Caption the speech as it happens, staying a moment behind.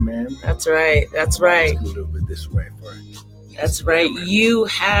That's right. That's right. A little bit this way for That's right. You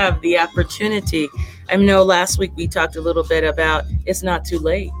have the opportunity. I know last week we talked a little bit about it's not too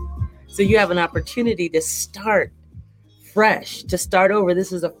late. So you have an opportunity to start fresh, to start over.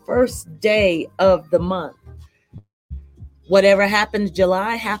 This is the first day of the month. Whatever happened in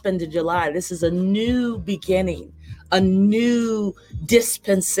July, happened in July. This is a new beginning, a new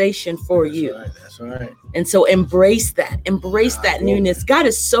dispensation for you. That's right. And so embrace that. Embrace that newness. God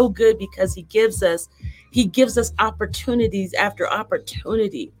is so good because He gives us opportunities after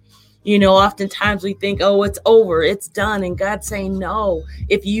opportunity. You know, oftentimes we think, oh, it's over, it's done. And God's saying, no,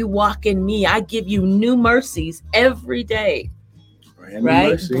 if you walk in me, I give you new mercies every day.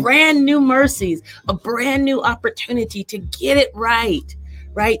 Brand new mercies, a brand new opportunity to get it right,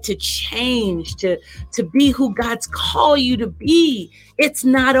 to change, to be who God's called you to be. It's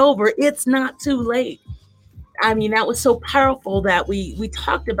not over. It's not too late. I mean, that was so powerful that we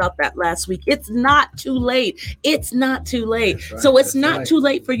talked about that last week. It's not too late. It's not too late. Right, so it's not too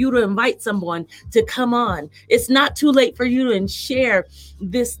late for you to invite someone to come on. It's not too late for you to share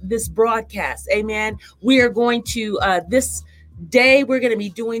this broadcast. Amen. We are going to, this day, we're going to be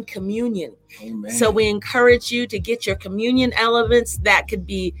doing communion. Amen. So we encourage you to get your communion elements. That could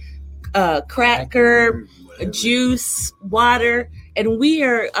be cracker, juice, water. And we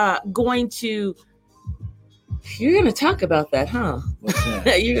are going to, you're going to talk about that, huh? What's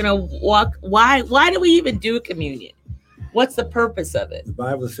that? You're going to walk. Why do we even do communion? What's the purpose of it? The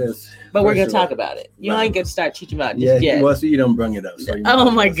Bible says. But we're going to talk about it. You ain't going to start teaching about it yet. Well, so you don't bring it up. So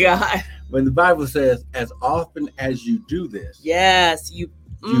oh, my God. When the Bible says, as often as you do this. Yes, you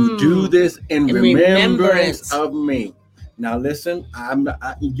do this in remembrance of me. Now, listen,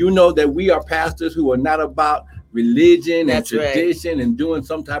 you know that we are pastors who are not about religion and tradition and doing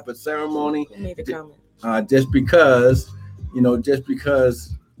some type of ceremony. Who made a comment? Just because.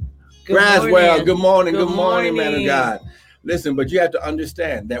 Braswell, good morning, man of God. Listen, but you have to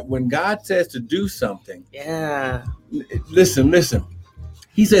understand that when God says to do something, listen.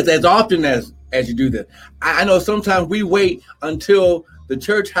 He says, as often as you do this. I know sometimes we wait until the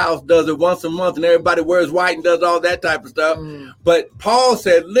church house does it once a month and everybody wears white and does all that type of stuff. But Paul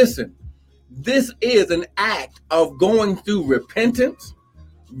said, listen, this is an act of going through repentance,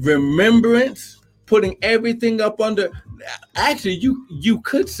 remembrance, putting everything up under. Actually, you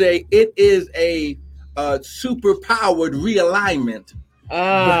could say it is a super-powered realignment.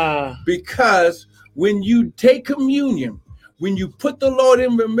 Because when you take communion, when you put the Lord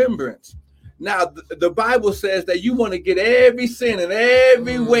in remembrance, now the Bible says that you want to get every sin and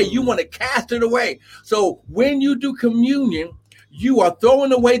every way, you want to cast it away. So when you do communion, you are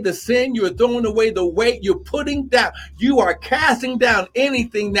throwing away the sin, you're throwing away the weight, you're putting down, you are casting down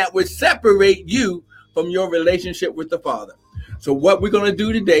anything that would separate you from your relationship with the Father. So what we're going to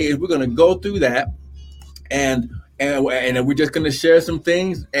do today is we're going to go through that and we're just going to share some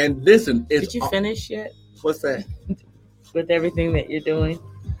things. And listen, did you finish yet? What's that? With everything that you're doing?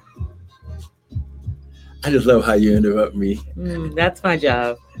 I just love how you interrupt me. That's my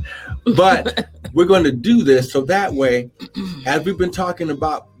job. But we're going to do this so that way, as we've been talking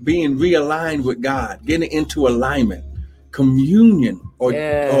about being realigned with God, getting into alignment, communion, or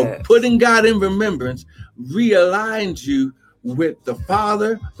putting God in remembrance, realigns you with the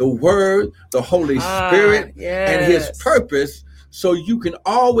Father, the Word, the Holy Spirit, and His purpose, so you can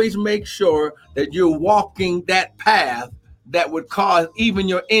always make sure that you're walking that path that would cause even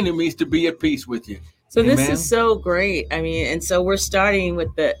your enemies to be at peace with you. So Amen. This is so great. I mean, and so we're starting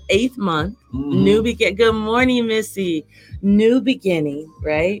with the 8th month, new beginning. Good morning, Missy. New beginning,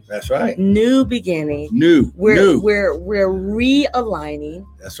 right? That's right. New beginning. We're realigning.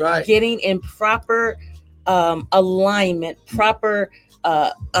 That's right. Getting in proper alignment, proper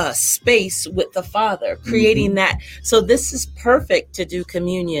space with the Father, creating that. So this is perfect to do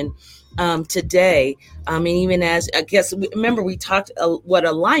communion today. And even as I guess, remember we talked what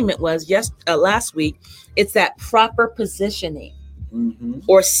alignment was last week. It's that proper positioning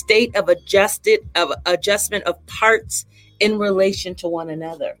or state of adjustment of parts in relation to one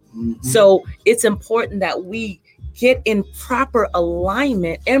another. So it's important that we get in proper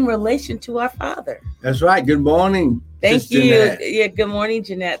alignment in relation to our Father. That's right. Good morning. Thank you. Jeanette. Yeah. Good morning,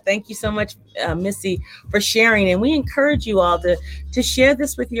 Jeanette. Thank you so much, Missy, for sharing. And we encourage you all to share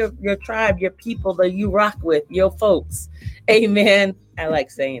this with your tribe, your people that you rock with, your folks. Amen. I like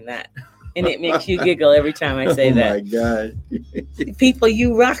saying that. And it makes you giggle every time I say that. Oh, my God. People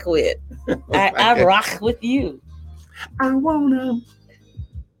you rock with. I rock with you. I wanna.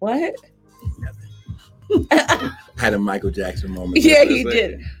 What? I had a Michael Jackson moment. Yeah, you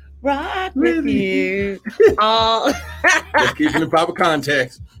did. Rock with you. Just keeping the proper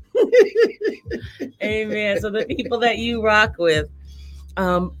context. Amen. So the people that you rock with.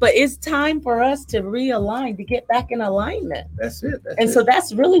 But it's time for us to realign, to get back in alignment. That's it. So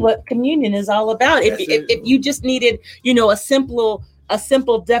that's really what communion is all about. If you just needed, a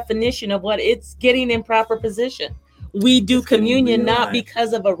simple definition of what it's getting in proper position. We do communion not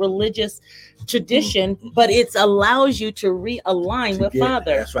because of a religious tradition, but it allows you to realign with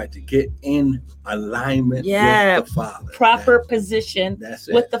Father. That's right, to get in alignment with the Father. Proper position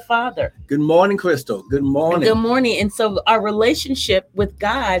with the Father. Good morning, Crystal. Good morning. Good morning. And so our relationship with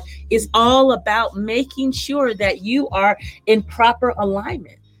God is all about making sure that you are in proper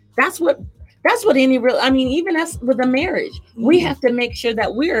alignment. That's what even as with a marriage, we have to make sure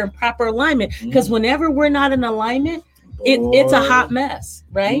that we're in proper alignment, because whenever we're not in alignment, it's a hot mess,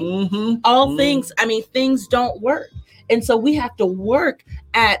 right? Things don't work. And so we have to work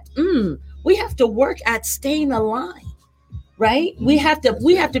at staying aligned, right? We have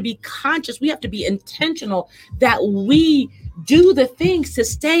to be conscious. We have to be intentional that we do the things to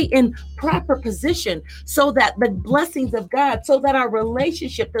stay in proper position, so that the blessings of God, so that our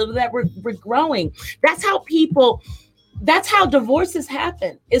relationship, so that we're growing. That's how divorces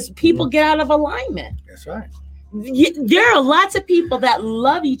happen, is people get out of alignment. That's right. There are lots of people that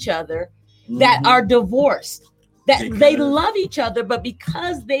love each other that are divorced. They love each other, but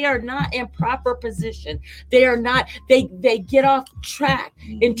because they are not in proper position, they get off track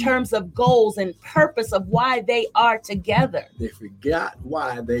in terms of goals and purpose of why they are together. They forgot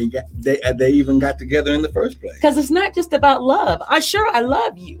why they even got together in the first place. Because it's not just about love. I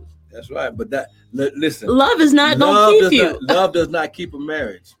love you. That's right. But listen, love is not going to keep you. Love does not keep a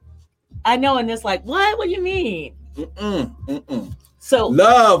marriage. I know. And it's like, what? What do you mean? So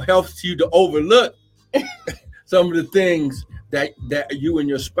love helps you to overlook some of the things that you and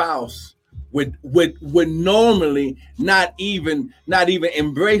your spouse would normally not even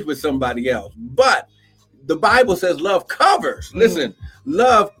embrace with somebody else. But the Bible says love covers. Listen,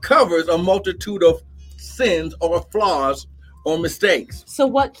 love covers a multitude of sins or flaws or mistakes. So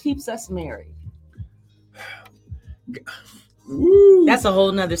what keeps us married? Ooh. That's a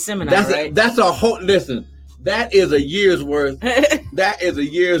whole nother seminar, right? Listen, that is a year's worth. That is a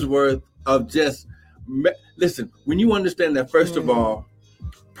year's worth of just. Listen, when you understand that, first of all,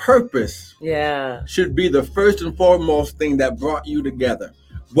 purpose should be the first and foremost thing that brought you together.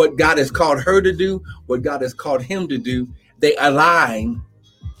 What God has called her to do, what God has called him to do, they align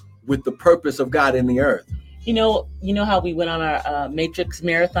with the purpose of God in the earth. You know how we went on our Matrix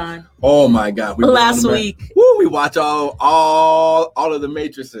marathon? Oh my God! Last week, we watched all of the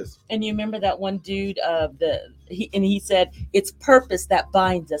Matrices. And you remember that one dude? He said it's purpose that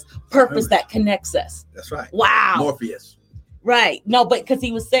binds us, purpose that connects us. That's right. Wow. Morpheus. Right. No, but because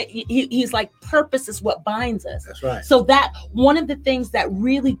he was saying he's like, purpose is what binds us. That's right. So that one of the things that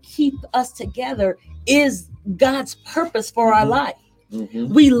really keep us together is God's purpose for our life.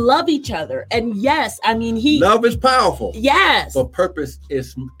 We love each other, and love is powerful. Yes, but purpose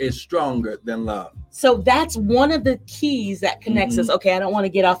is stronger than love. So that's one of the keys that connects us. Okay, I don't want to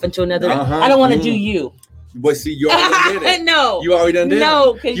get off into another. I don't want to do you. But see, you already did it. No, you already done did it.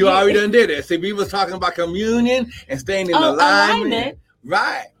 No, because you already done did it. See, we was talking about communion and staying in alignment.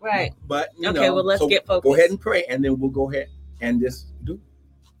 Right. But well, let's get focused. Go ahead and pray, and then we'll go ahead and just do it.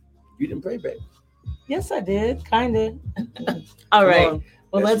 You didn't pray, babe. Yes, I did. Kind of. All right.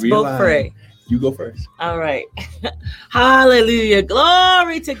 Well, let's both pray. You go first. All right. Hallelujah.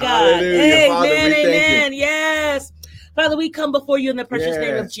 Glory to God. Hallelujah. Amen. Father, amen. Yes. Father, we come before you in the precious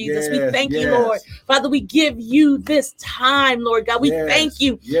name of Jesus. We thank you, Lord. Father, we give you this time, Lord God. We thank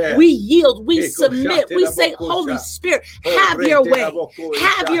you. We yield. We submit. We say, Holy Spirit, have your way.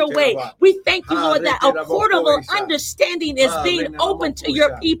 Have your way. We thank you, Lord, that a portal of understanding is being open to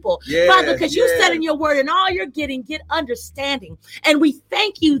your people. Father, because you said in your word, and all you're getting, get understanding. And we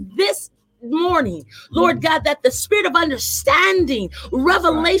thank you this morning, Lord God, that the spirit of understanding,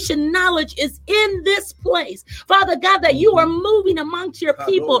 revelation, knowledge is in this place. Father God, that you are moving amongst your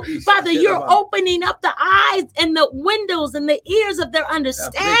people. Father, you're opening up the eyes and the windows and the ears of their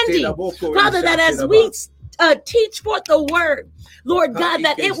understanding. Father, that as we teach forth the word, Lord God,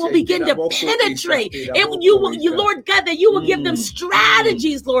 that it will begin to penetrate. Lord God, that you will give them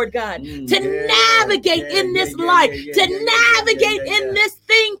strategies, Lord God, to navigate in this life, to navigate in this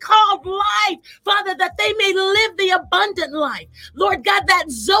thing called life, Father, that they may live the abundant life, Lord God, that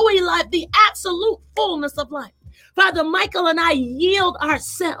Zoe life, the absolute fullness of life. Father, Michael and I yield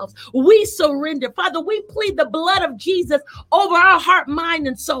ourselves. We surrender. Father, we plead the blood of Jesus over our heart, mind,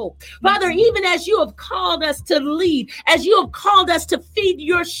 and soul. Father, even as you have called us to lead, as you have called us to feed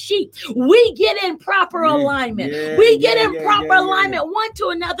your sheep, we get in proper alignment. We get in proper alignment one to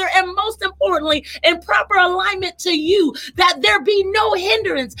another, and most importantly, in proper alignment to you, that there be no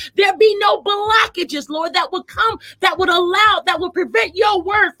hindrance, there be no blockages, Lord, that would come, that would allow, that would prevent your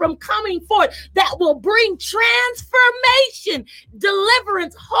word from coming forth, that will bring transformation,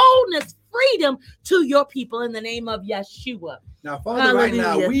 deliverance, wholeness, freedom to your people in the name of Yeshua. Now, Father, right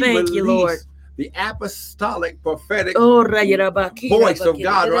now, we release the apostolic prophetic voice of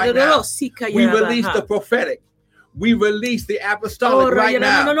God right now. We release the prophetic. We release the apostolic right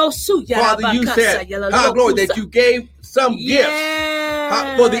now. Father, you said, glory, that you gave some gifts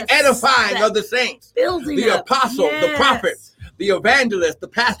for the edifying of the saints, the apostle, the prophet, the evangelist, the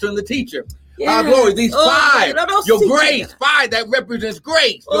pastor, and the teacher. Glory, these five, your grace, five that represents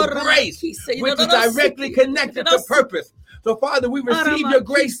grace, your grace, which is directly connected to purpose. So, Father, we receive your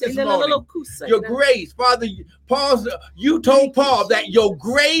grace this morning. Your grace, Father, you told Paul that your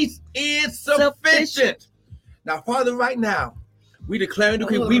grace is sufficient. Now, Father, right now, we declare and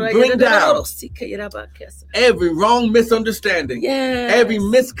decree, we bring down every wrong misunderstanding, every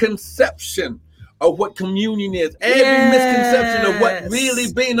misconception of what communion is, every misconception of what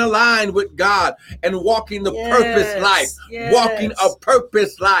really being aligned with God and walking the purpose life, walking a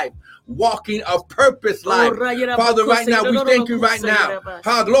purpose life. Walking a purpose life. Father, right now, we thank you right now.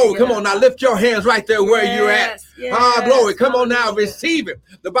 Glory. Come on now, lift your hands right there where you're at. Glory. Come on now, receive it.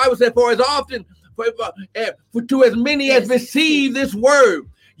 The Bible said, for as often, to as many as receive this word,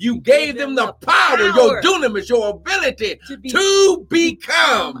 you gave them the power, your dunamis, your ability to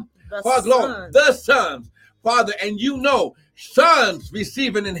become the sons. Father, and you know, sons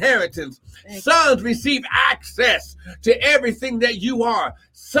receive an inheritance. Sons receive access to everything that you are.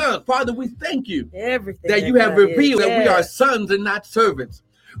 Sons, Father, we thank you that you have revealed that we are sons and not servants.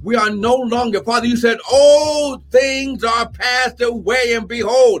 We are no longer, Father, you said, old things are passed away, and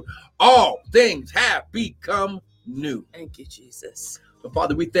behold, all things have become new. Thank you, Jesus. So,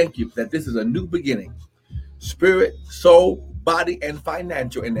 Father, we thank you that this is a new beginning. Spirit, soul, body, and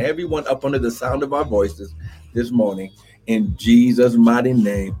financial, and everyone up under the sound of our voices this morning. In Jesus' mighty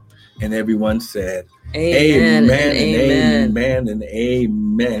name. And everyone said, Amen, amen, and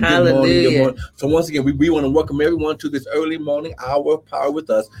amen. Hallelujah. Good morning. So once again, we want to welcome everyone to this early morning hour of power with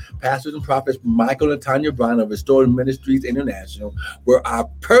us, pastors and prophets Michael and Tanya Brown of Restored Ministries International, where our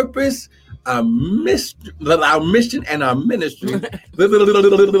purpose, our mission, and our ministry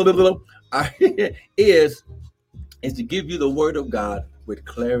is to give you the word of God with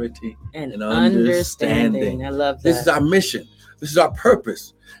clarity and understanding. I love that. This is our mission. This is our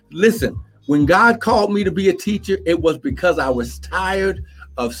purpose. Listen, when God called me to be a teacher, it was because I was tired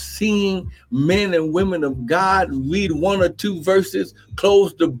of seeing men and women of God read one or two verses,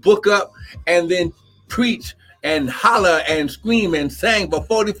 close the book up, and then preach and holler and scream and sing for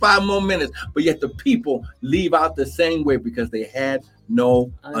 45 more minutes. But yet the people leave out the same way because they had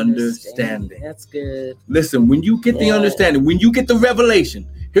no understanding. That's good. Listen, when you get the understanding, when you get the revelation,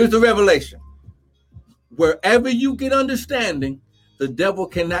 here's the revelation. Wherever you get understanding, the devil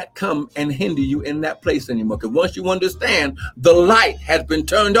cannot come and hinder you in that place anymore. Because once you understand, the light has been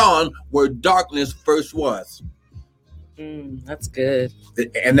turned on where darkness first was. That's good.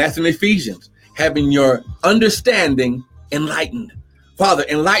 And that's in Ephesians. Having your understanding enlightened. Father,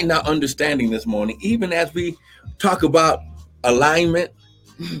 enlighten our understanding this morning, even as we talk about alignment.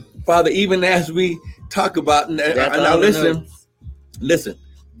 Father, even as we talk about, now listen,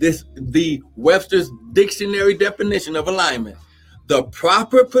 the Webster's Dictionary definition of alignment: the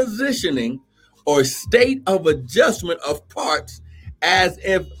proper positioning or state of adjustment of parts as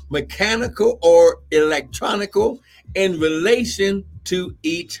if mechanical or electronical in relation to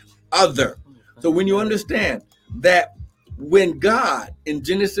each other. So when you understand that when God in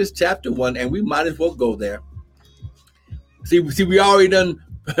Genesis chapter 1, and we might as well go there. See, we already done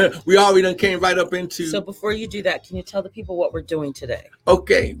came right up into. So before you do that, can you tell the people what we're doing today?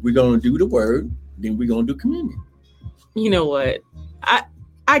 Okay, we're going to do the word, then we're going to do communion. You know what?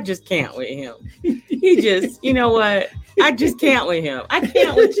 I just can't with him. He just, you know what? I just can't with him. I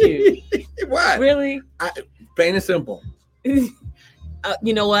can't with you. Why? Really? Plain and simple.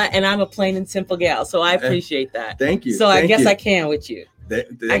 You know what? And I'm a plain and simple gal, so I appreciate that. Thank you. So I guess I can with you.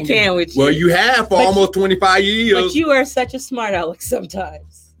 I can with you. Well, you have for almost 25 years. But you are such a smart aleck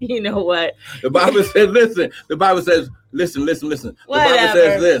sometimes. You know what? The Bible says, listen. The Bible says, listen. Whatever. The Bible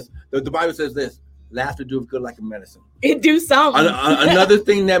says this. The Bible says this. Laughter doeth good like a medicine. It do something. Another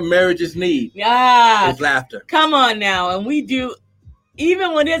thing that marriages need is laughter. Come on now. And we do,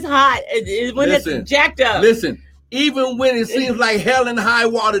 even when it's hot, when it's jacked up. Listen, even when it seems like hell and high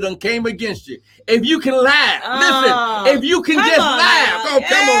water done came against you, if you can laugh, listen, if you can just laugh. Oh,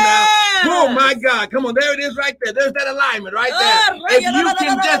 come on now. Oh, my God. Come on. There it is right there. There's that alignment right there. If you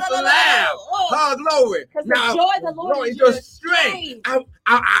can just laugh. Oh, glory. Now, the joy of the Lord is your strength.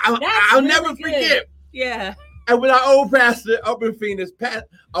 I'll never forget. Yeah. And with our old pastor up in Phoenix,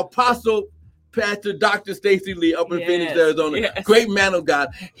 Apostle Pastor Dr. Stacy Lee up in Phoenix, Arizona, great man of God.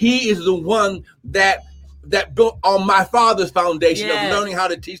 He is the one that built on my father's foundation of learning how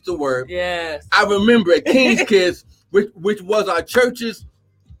to teach the word. Yes. I remember at King's Kids, which was our church's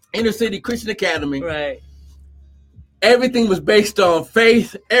inner city Christian academy. Right. Everything was based on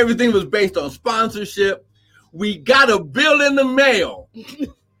faith. Everything was based on sponsorship. We got a bill in the mail,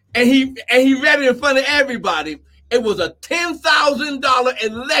 and he read it in front of everybody. It was a $10,000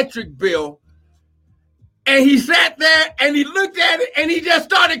 electric bill, and he sat there and he looked at it and he just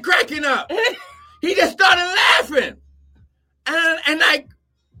started cracking up. He just started laughing, and like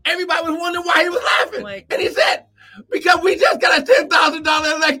everybody was wondering why he was laughing. And he said, because we just got a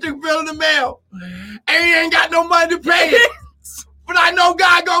 $10,000 electric bill in the mail, and he ain't got no money to pay it. But I know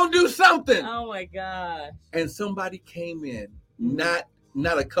God gonna do something. Oh my God! And somebody came in not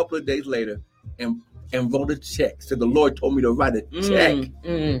a couple of days later and wrote a check. So the Lord told me to write a check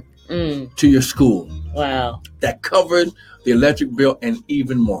to your school. Wow! That covered the electric bill and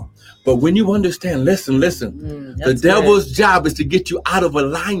even more. But when you understand, listen, the devil's job is to get you out of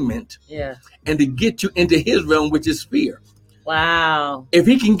alignment. Yeah. And to get you into his realm, which is fear. Wow. If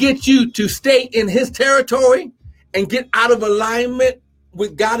he can get you to stay in his territory and get out of alignment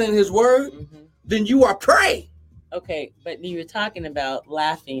with God and his word, then you are prey. Okay, but you were talking about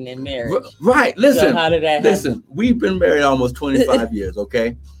laughing in marriage. Right. Listen. So how did that happen? Listen, we've been married almost 25 years,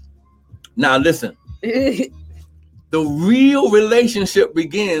 okay? Now listen. The real relationship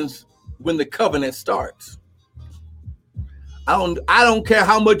begins when the covenant starts. I don't care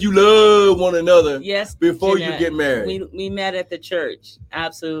how much you love one another. Yes, before Jeanette, you get married. We met at the church.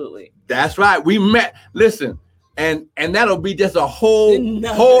 Absolutely. That's right. We met. Listen, and that'll be just a whole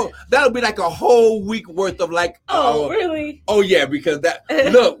that'll be like a whole week worth of like. Oh, really? Oh yeah, because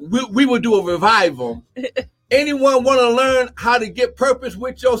look, we will do a revival. Anyone want to learn how to get purpose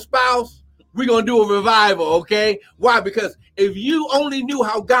with your spouse? We're gonna do a revival, okay? Why? Because if you only knew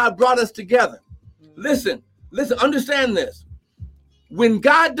how God brought us together, listen, understand this. When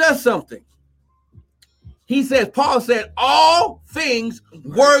God does something, he says, Paul said, all things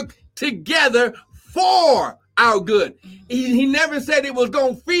work together for our good. He never said it was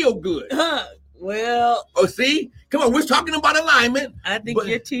going to feel good. Well. Oh, see? Come on, we're talking about alignment. I think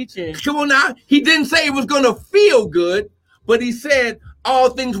you're teaching. Come on now. He didn't say it was going to feel good, but he said all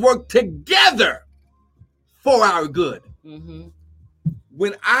things work together for our good. Mm-hmm.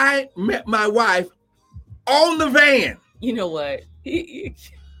 When I met my wife on the van. You know what?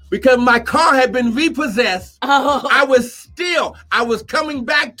 Because my car had been repossessed. Oh. I was coming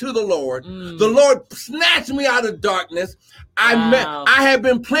back to the Lord. The Lord snatched me out of darkness. I had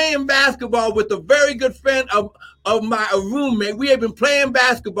been playing basketball with a very good friend of my roommate. We had been playing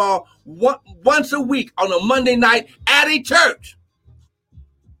basketball once a week on a Monday night at a church.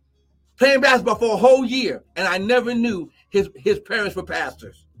 Playing basketball for a whole year. And I never knew his parents were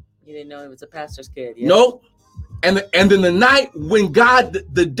pastors. You didn't know he was a pastor's kid? Yes. Nope. And then the night when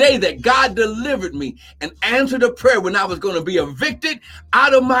the day that God delivered me and answered a prayer when I was going to be evicted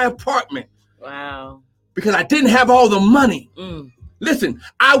out of my apartment. Wow. Because I didn't have all the money. Listen,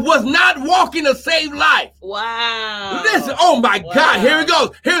 I was not walking a saved life. Wow. Listen, oh my God, here it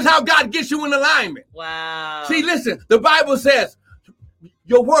goes. Here's how God gets you in alignment. Wow. See, listen, the Bible says,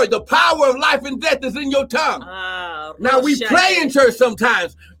 your word, the power of life and death is in your tongue. Now we pray in church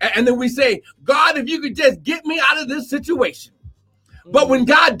sometimes, and then we say, God, if you could just get me out of this situation. But when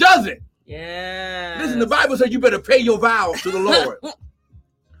God does it, listen, the Bible says you better pay your vows to the Lord.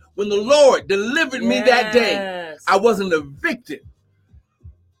 When the Lord delivered me that day, I wasn't evicted.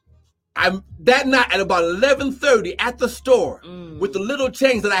 That night at about 11:30 at the store with the little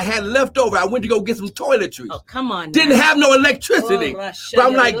change that I had left over, I went to go get some toiletries. Oh, come on. Didn't have no electricity. But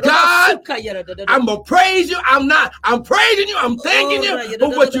I'm like, God, I'm going to praise you. I'm praising you. I'm thanking you for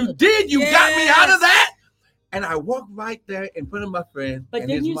what you did. You got me out of that. And I walked right there in front of my friend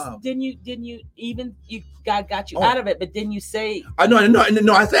and his mom. Didn't you even God got you out of it, but didn't you say? No,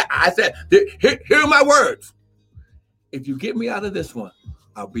 I said, here are my words. If you get me out of this one,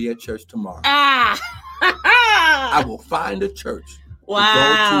 I'll be at church tomorrow. I will find a church.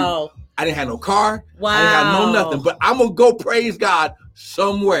 Wow. I didn't have no car. Wow. I didn't have no nothing. But I'm going to go praise God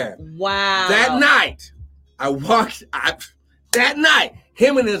somewhere. Wow. That night, that night,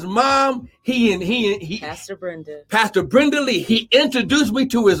 him and his mom, he Pastor Brenda Lee, he introduced me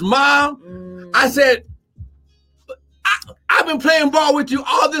to his mom. I said, I've been playing ball with you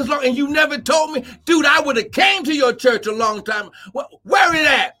all this long and you never told me. Dude, I would have came to your church a long time. Where it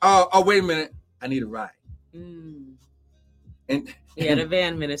at? Oh, wait a minute. I need a ride. And he had a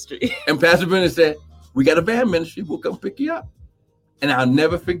van ministry. And Pastor Brenda said, we got a van ministry. We'll come pick you up. And I'll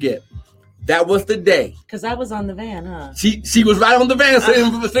never forget. That was the day. Because I was on the van, huh? She was right on the van,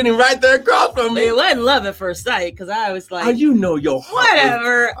 sitting right there across from me. It wasn't love at first sight, because I was like, oh, you know your heart.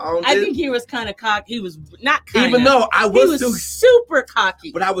 Whatever. I think he was kind of cocky. He was not kind of. Even though I was, he was super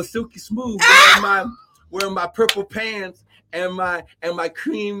cocky. But I was silky smooth, wearing my purple pants and my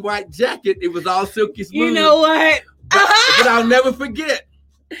cream white jacket. It was all silky smooth. You know what? But I'll never forget.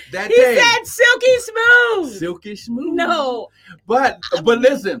 That he day, said silky smooth. Silky smooth. No. But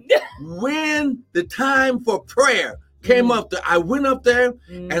listen, when the time for prayer came up there, I went up there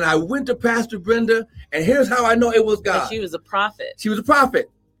and I went to Pastor Brenda, and here's how I know it was God. But she was a prophet. She was a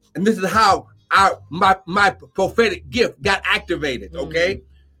prophet. And this is how my prophetic gift got activated, okay?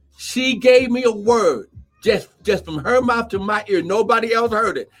 She gave me a word just from her mouth to my ear. Nobody else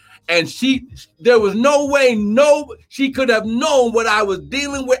heard it. And there was no way she could have known what I was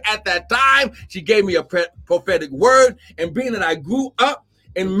dealing with at that time. She gave me a prophetic word. And being that I grew up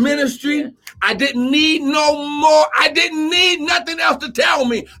in ministry, I didn't need no more. I didn't need nothing else to tell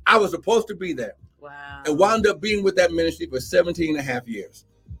me. I was supposed to be there. Wow. And wound up being with that ministry for 17 and a half years.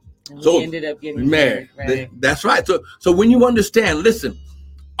 And we ended up getting married. Right? That's right. So when you understand, listen,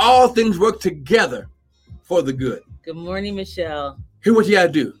 all things work together for the good. Good morning, Michelle. Here's what you got to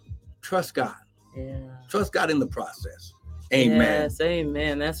do. Trust God. Yeah. Trust God in the process. Amen. Yes,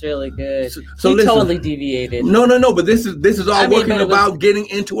 amen. That's really good. So you listen, totally deviated. No. But this is all about getting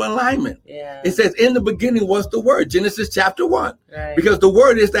into alignment. Yeah. It says in the beginning was the word. Genesis chapter 1. Right. Because the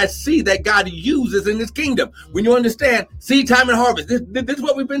word is that seed that God uses in his kingdom. When you understand seed time and harvest, this is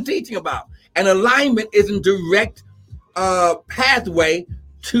what we've been teaching about. And alignment is in direct pathway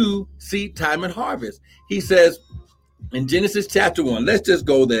to seed time and harvest. He says in Genesis chapter 1, let's just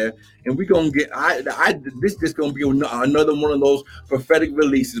go there, and we're gonna get. This is gonna be another one of those prophetic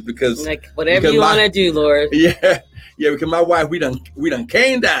releases because whatever you want to do, Lord. Yeah. Because my wife, we done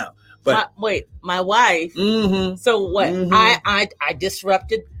came down. But my wife. Mm-hmm, so what? Mm-hmm. I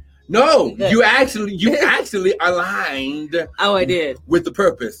disrupted. No, you actually aligned. Oh, I did with the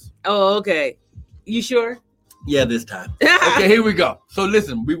purpose. Oh, okay. You sure? Yeah, this time. Okay, here we go. So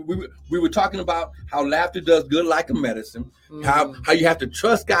listen, we were talking about how laughter does good like a medicine. How you have to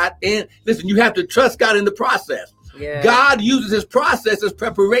trust God in. Listen, you have to trust God in the process. Yeah. God uses his process as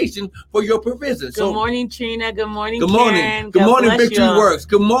preparation for your provision. Good morning, Trina. Good morning, Good morning. Karen. Good morning, Victory you. Works.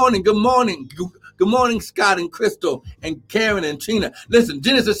 Good morning. Good morning. Good morning, Scott and Crystal and Karen and Trina. Listen,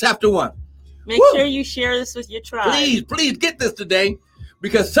 Genesis chapter 1. Make sure you share this with your tribe. Please get this today.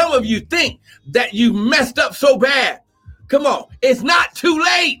 Because some of you think that you messed up so bad. Come on. It's not too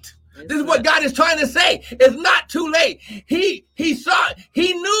late. This is what God is trying to say. It's not too late. He saw it.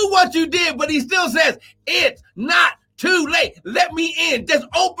 He knew what you did, but he still says, it's not too late. Let me in. Just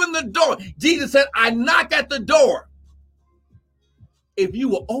open the door. Jesus said, I knock at the door. If you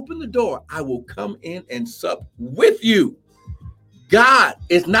will open the door, I will come in and sup with you. God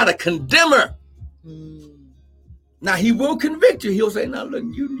is not a condemner. Now, he will convict you. He'll say, now, look,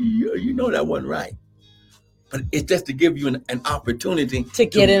 you know that wasn't right. But it's just to give you an opportunity. To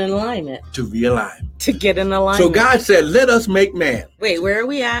get in alignment. To realign. To get in alignment. So God said, let us make man. Wait, where are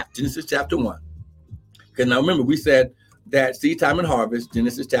we at? Genesis chapter 1. Because now remember, we said that seed time and harvest,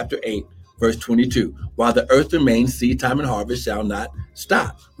 Genesis chapter 8, verse 22. While the earth remains, seed time and harvest shall not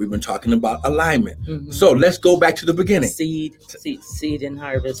stop. We've been talking about alignment. Mm-hmm. So let's go back to the beginning. Seed and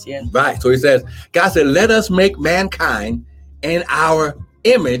harvest, yeah. Right. So he says, God said, let us make mankind in our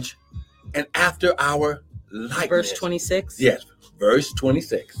image and after our likeness. Verse 26? Yes, verse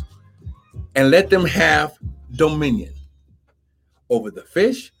 26. And let them have dominion over the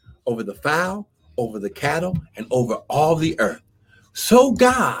fish, over the fowl, over the cattle, and over all the earth. So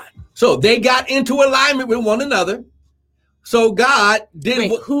they got into alignment with one another. So God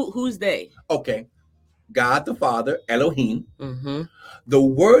did. Who's they? Okay. God the Father, Elohim. Mm-hmm. The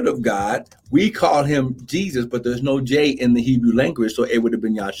Word of God, we call him Jesus, but there's no J in the Hebrew language, so it would have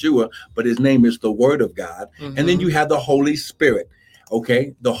been Yahshua, but his name is the Word of God. Mm-hmm. And then you have the Holy Spirit,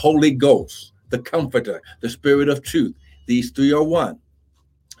 okay? The Holy Ghost, the Comforter, the Spirit of Truth. These three are one.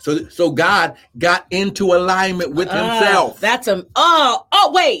 So God got into alignment with himself.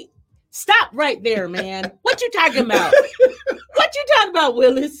 Wait. Stop right there, man. What you talking about? What you talking about,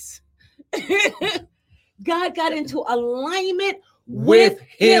 Willis? God got into alignment with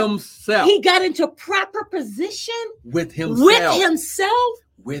himself. He got into proper position with himself.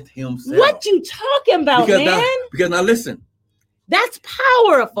 With himself. What you talking about, man? Because now listen. That's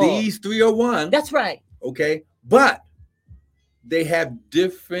powerful. These three are one. That's right. Okay. But they have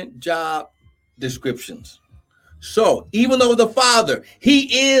different job descriptions. So even though the Father,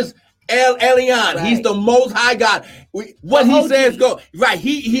 he is El Elyon, right. He's the Most High God. What he says go right.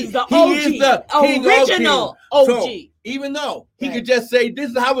 He's the OG. He is the King original OG. So even though he could just say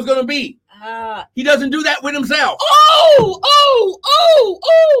this is how it's going to be, he doesn't do that with himself.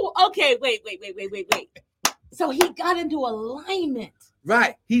 Okay, wait. So he got into alignment.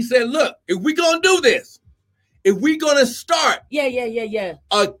 Right. He said, look, if we're going to do this, if we're going to start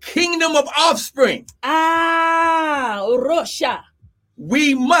a kingdom of offspring, Rosha,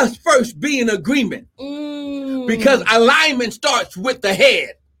 we must first be in agreement because alignment starts with the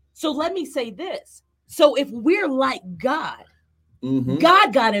head. So let me say this. So if we're like God,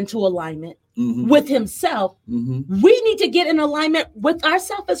 God got into alignment with himself, we need to get in alignment with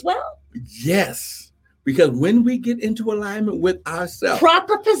ourselves as well. Yes, because when we get into alignment with ourselves,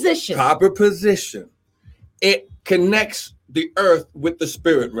 proper position, it connects the earth with the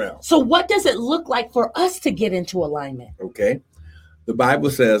spirit realm. So what does it look like for us to get into alignment? Okay. The Bible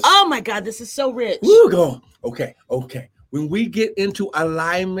says, oh my God, this is so rich. Go. Okay. When we get into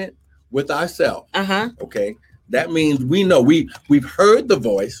alignment with ourselves, okay, that means we know we've heard the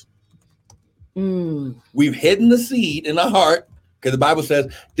voice. We've hidden the seed in our heart, because the Bible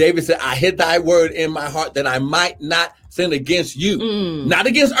says, David said, I hid thy word in my heart that I might not sin against you. Not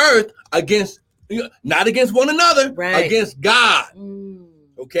against earth, not against one another, against God.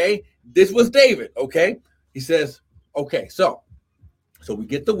 Okay, this was David. Okay, he says, okay, so we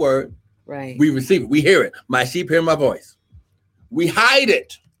get the word, right? We receive it, we hear it. My sheep hear my voice. We hide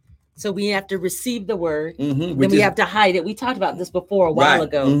it. So we have to receive the word, then we have to hide it. We talked about this before a while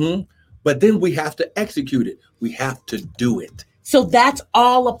ago. But then we have to execute it. We have to do it. So that's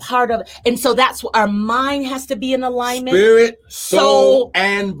all a part of it. And so that's what our mind has to be in alignment. Spirit, soul,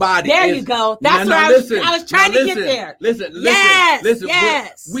 and body. There you go. That's what I was trying to get there. Listen.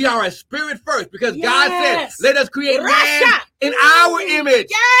 Yes. We are a spirit first because God said, let us create man in our image.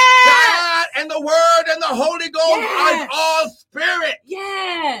 God and the word and the Holy Ghost are all spirit.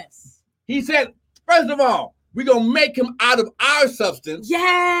 Yes. He said, first of all, we're going to make him out of our substance.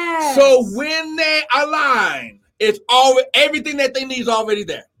 Yes. So when they align, it's already, everything that they need is already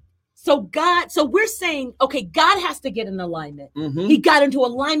there. So we're saying, okay, God has to get in alignment. He got into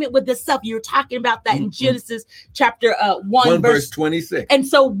alignment with this stuff. You're talking about that in Genesis chapter 1 verse 26. And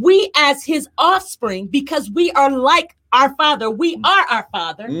so we as his offspring, because we are like our Father, we are our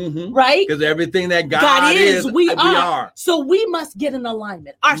Father, right? Because everything that God is, we are. So we must get in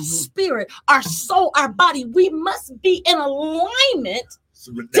alignment. Our spirit, our soul, our body, we must be in alignment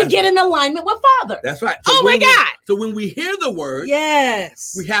to get in alignment with Father. That's right. So my God. So when we hear the word,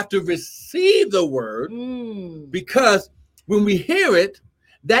 yes, we have to receive the word because when we hear it,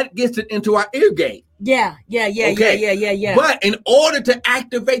 that gets it into our ear gate. Yeah. But in order to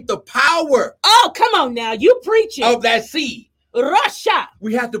activate the power, come on now, you preaching of that seed, Russia,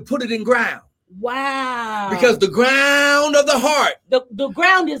 we have to put it in ground. Wow. Because the ground of the heart, the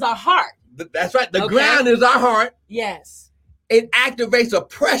ground is our heart. That's right. The ground is our heart. Yes. It activates a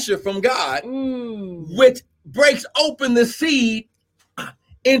pressure from God, which breaks open the seed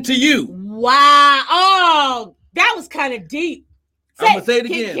into you. Wow. Oh, that was kind of deep. I'm going to say it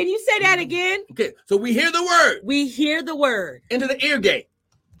again. Can you say that again? Okay. So we hear the word. We hear the word. Into the ear gate.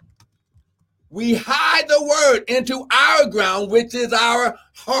 We hide the word into our ground, which is our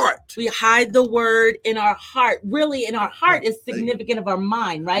heart. We hide the word in our heart. Really, in our heart is significant of our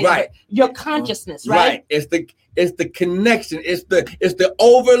mind, right? Right. Your consciousness, right? It's the connection. It's the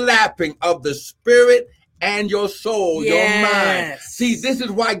overlapping of the spirit and your soul, your mind. See, this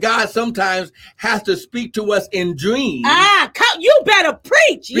is why God sometimes has to speak to us in dreams. You better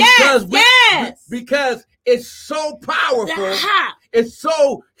preach. Because it's so powerful. It's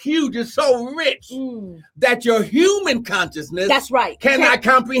so huge. It's so rich that your human consciousness cannot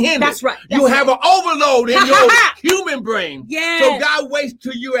comprehend it. Right. You have an overload in your human brain. Yeah. So God waits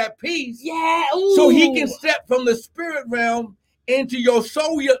till you're at peace. Yeah. So he can step from the spirit realm into your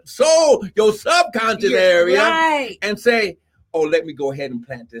soul, your subconscious area and say, oh, let me go ahead and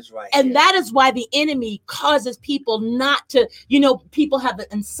plant this right And here. that is why the enemy causes people not to, people have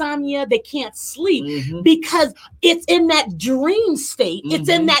insomnia, they can't sleep because it's in that dream state. It's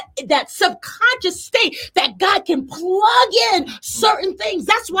in that subconscious state that God can plug in certain things.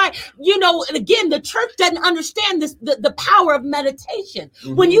 That's why, and again, the church doesn't understand this, the power of meditation.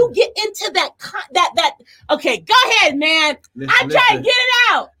 When you get into that, okay, go ahead, man. I'm trying to get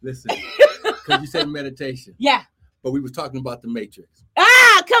it out. Listen, because you said meditation. Yeah. But we was talking about the Matrix.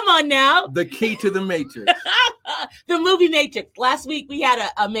 Come on now. The key to the Matrix. The movie Matrix. Last week we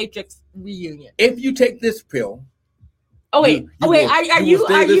had a Matrix reunion. If you take this pill. Are you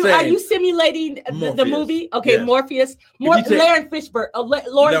simulating the movie? Okay, yes. Morpheus. Lawrence Fishburne,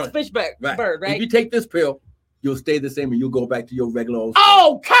 right? If you take this pill, you'll stay the same and you'll go back to your regular old self.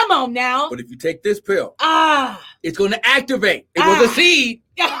 Oh, come on now. But if you take this pill, it's going to activate. It was a seed.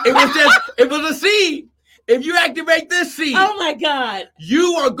 It was a seed. If you activate this seed, oh my God,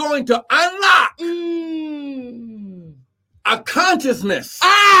 you are going to unlock a consciousness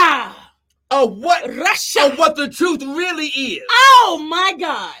of what the truth really is. Oh my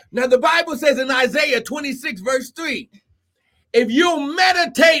God. Now the Bible says in Isaiah 26 verse 3, if you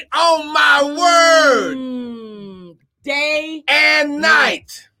meditate on my word day and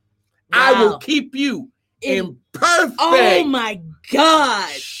night, I will keep you in perfect. Oh my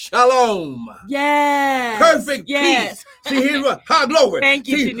God. Shalom. Yes. Perfect peace. See, here's what. Glory. Thank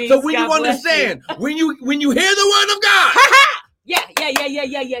you, Denise. So when you understand, when you hear the word of God. Yeah.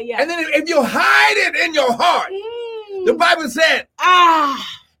 And then if you hide it in your heart, the Bible said,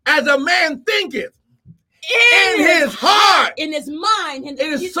 as a man thinketh in his heart, in his mind, in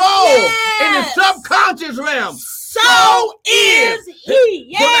his soul, in his subconscious realm, so is he.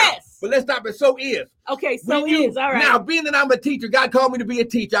 Yes. But let's stop it. So is. Okay, so is. All right. Now, being that I'm a teacher, God called me to be a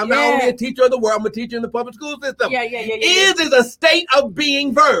teacher. I'm not only a teacher of the world, I'm a teacher in the public school system. Yeah. Is a state of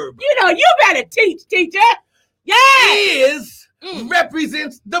being verb. You better teach, teacher. Yeah. Is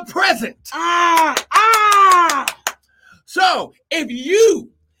represents the present. So, if you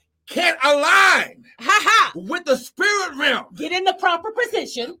can't align with the spirit realm, get in the proper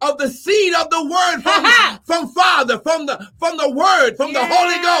position of the seed of the word from Father, from the word, from the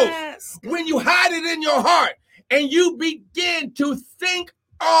Holy Ghost. When you hide it in your heart and you begin to think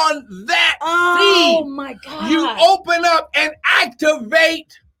on that seed, my God, you open up and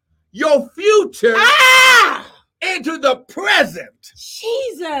activate your future into the present.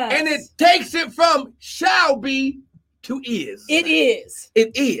 Jesus. And it takes it from shall be to is. It is.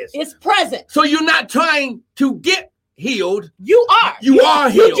 It's present. So you're not trying to get healed. You are. You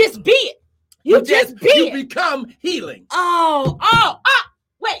are healed. You just be it. You become healing.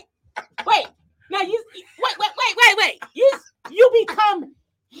 Wait. Now wait. You become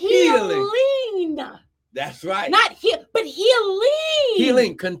healing. That's right. Not heal, but healing.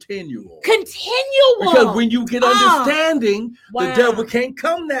 Healing continual. Continual. Because when you get understanding, the devil can't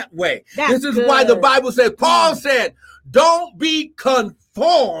come that way. This is why the Bible says, Paul said, don't be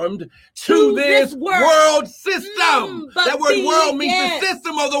conformed to this world system. That word world means the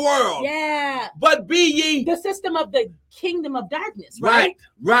system of the world. Yeah. But be ye. The system of the kingdom of darkness, right?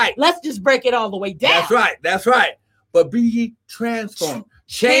 Right. Let's just break it all the way down. That's right. But be ye transformed.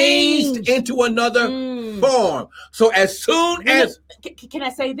 Changed into another form. So as soon as... Can I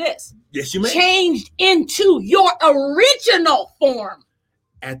say this? Yes, you may. Changed into your original form.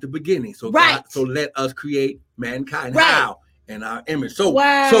 At the beginning. So so let us create mankind. How? In our image. So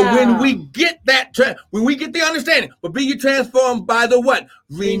when we get that, when we get the understanding, but be you transformed by the what?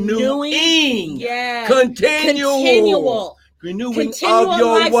 Renewing. Yeah. Continual. Renewing Continual of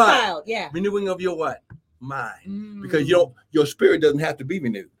your lifestyle. what? Yeah. Renewing of your what? Mind. Because your spirit doesn't have to be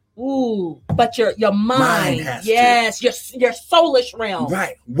renewed. Ooh, but your mind has to. your soulish realm.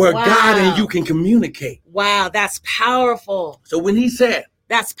 Right. Where God and you can communicate. Wow, that's powerful. So when he said,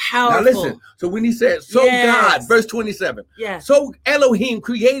 that's powerful. Now listen. So when he said, so God, verse 27. Yeah. So Elohim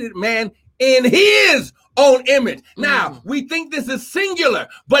created man in his own image. Now, we think this is singular,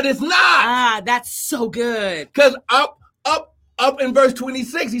 but it's not. That's so good. Because up in verse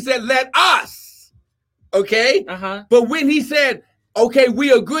 26, he said, let us. Okay? But when he said, okay,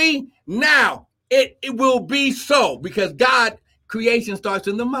 we agree, now it will be so, because God, creation starts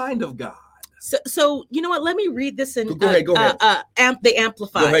in the mind of God. So you know what? Let me read this in go ahead. The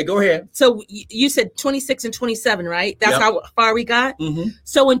Amplified. Go ahead. So you said 26 and 27, right? That's how far we got?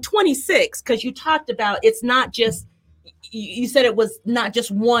 So in 26, because you talked about it's not just, you said it was not just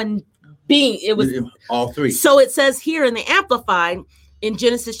one being, it was all three. So it says here in the Amplified, in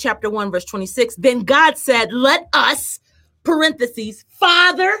Genesis chapter 1, verse 26, then God said, let us, parentheses,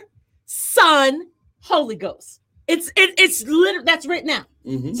 Father, Son, Holy Ghost. It's literally, that's written out.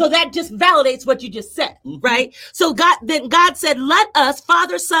 Mm-hmm. So that just validates what you just said, right? So God said, let us,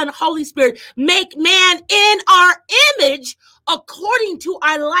 Father, Son, Holy Spirit, make man in our image according to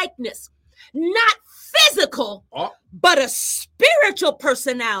our likeness, not physical, but a spiritual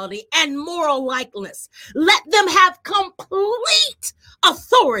personality and moral likeness. Let them have complete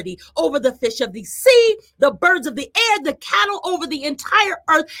authority over the fish of the sea, the birds of the air, the cattle, over the entire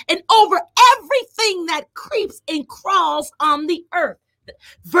earth, and over everything that creeps and crawls on the earth.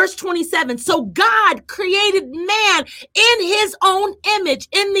 Verse 27, so God created man in his own image,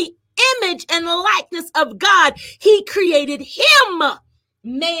 in the image and likeness of God. He created him,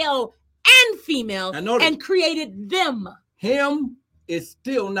 male and female, and created them. Him is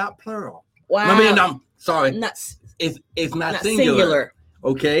still not plural. Wow. I mean, I'm sorry. It's not singular.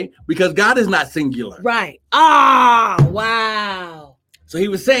 Okay? Because God is not singular. Right. Ah, wow. So he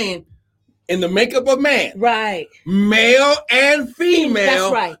was saying, in the makeup of man, right, male and female,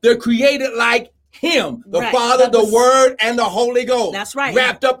 that's right, they're created like him, the Father, the Word, and the Holy Ghost. That's right.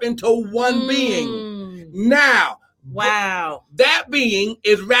 Wrapped up into one being. Now, wow, that being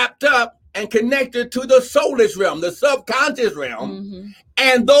is wrapped up and connected to the soulless realm, the subconscious realm,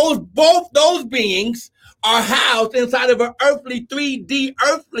 and both those beings are housed inside of an earthly 3D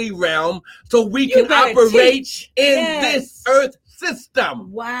earthly realm, so we can operate in this earth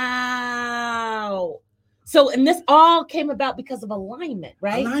system. Wow. So, and this all came about because of alignment,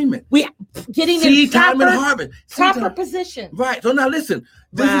 right? Alignment. We getting seed time and harvest. Proper position. Right. So now listen,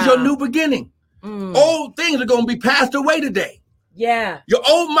 this is your new beginning. Old things are going to be passed away today. Yeah. Your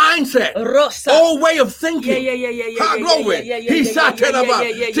old mindset. Old way of thinking. Yeah. Glory.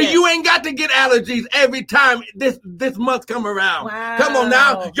 So you ain't got to get allergies every time this month come around. Wow. Come on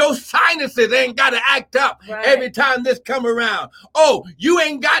now. Your sinuses ain't got to act up every time this come around. Oh, you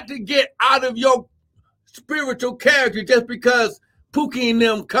ain't got to get out of your spiritual character just because Pookie and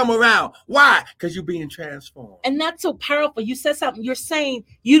them come around. Why? Because you're being transformed. And that's so powerful. You said something. You're saying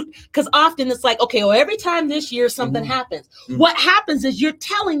because often it's like, okay, well, every time this year something happens, what happens is you're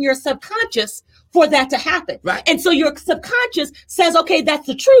telling your subconscious for that to happen. Right. And so your subconscious says, okay, that's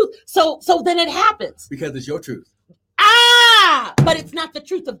the truth. So then it happens. Because it's your truth. But it's not the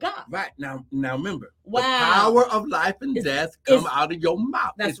truth of God. Right. Now remember, the power of life and death come out of your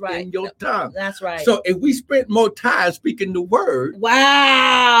mouth. That's right. In your tongue. That's right. So if we spent more time speaking the word.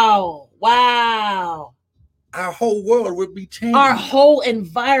 Wow. Our whole world would be changed. Our whole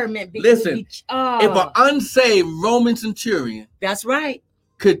environment would be if an unsaved Roman centurion. That's right.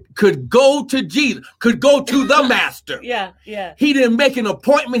 Could go to Jesus, could go to the master. Yeah. He didn't make an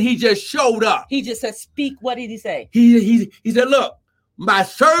appointment. He just showed up. He just said, speak. What did he say? He said, look, my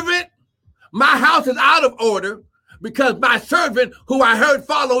servant, my house is out of order because my servant, who I heard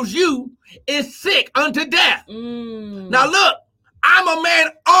follows you, is sick unto death. Now look, I'm a man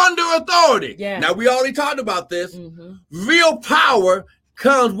under authority. Yeah. Now we already talked about this. Real power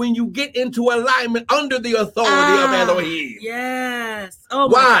comes when you get into alignment under the authority of Elohim. Yes. Oh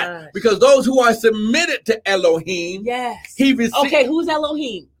my Why? gosh. Because those who are submitted to Elohim, yes. Okay, who's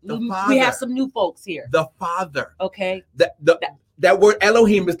Elohim? We have some new folks here. The Father. Okay. That word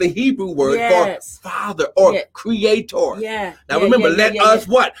Elohim is the Hebrew word for father or creator. Yeah. Now remember, let us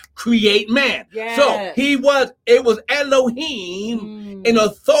what? Create man. Yes. So it was Elohim in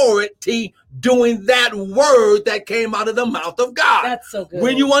authority doing that word that came out of the mouth of God. That's so good.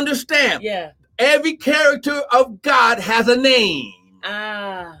 When you understand, every character of God has a name.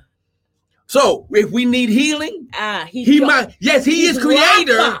 So if we need healing, he is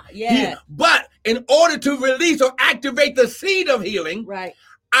creator. But in order to release or activate the seed of healing,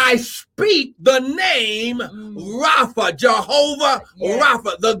 I speak the name Rapha, Jehovah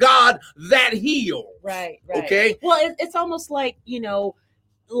Rapha, the God that heals. Right. Okay. Well, it's almost like,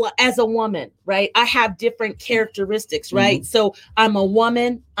 as a woman, right? I have different characteristics, right? So I'm a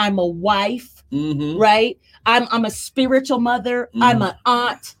woman, I'm a wife, right? I'm a spiritual mother, I'm an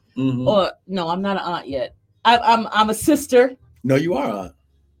aunt. Or no, I'm not an aunt yet. I'm a sister. No, you are an aunt.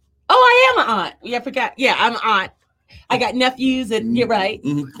 Oh, I am an aunt. Yeah, I forgot. Yeah, I'm an aunt. I got nephews, and you're right.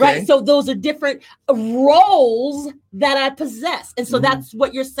 Right. So those are different roles that I possess. And so that's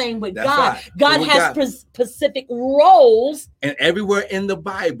what you're saying with God. Right. God has specific roles. And everywhere in the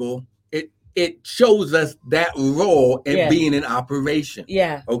Bible, it shows us that role and being in operation.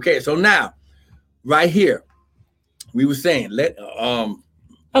 Yeah. Okay, so now, right here, we were saying, oh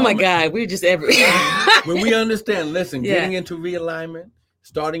my God, we're just everywhere. When we understand, listen, getting into realignment,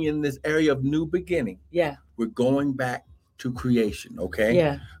 starting in this area of new beginning. Yeah. We're going back to creation, okay?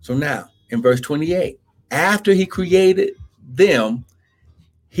 Yeah. So now, in verse 28, after he created them,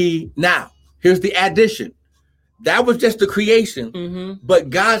 here's the addition. That was just the creation. Mm-hmm. But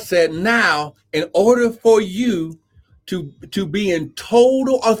God said, now, in order for you to be in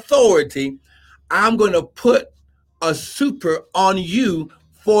total authority, I'm going to put a super on you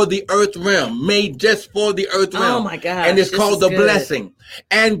for the earth realm, made just for the earth realm. Oh my gosh. And it's called the blessing.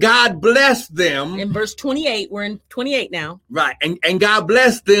 And God blessed them. In verse 28, we're in 28 now. Right. And God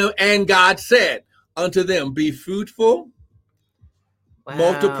blessed them, and God said unto them, be fruitful,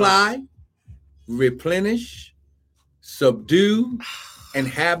 multiply, replenish, subdue, and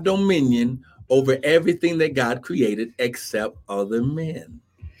have dominion over everything that God created except other men.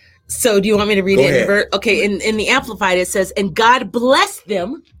 So do you want me to read it? Okay, in the Amplified, it says, and God blessed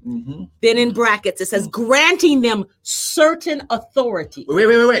them. Mm-hmm. Then in brackets, it says, granting them certain authority.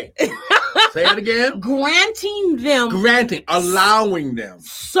 Wait. Say it again. Granting, allowing them.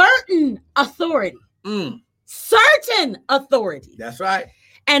 Certain authority. Certain authority. That's right.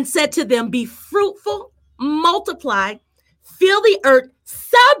 And said to them, be fruitful, multiply, fill the earth,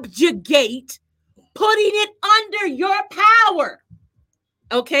 subjugate, putting it under your power.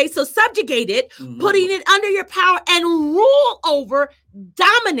 Okay, so subjugate it, putting it under your power, and rule over,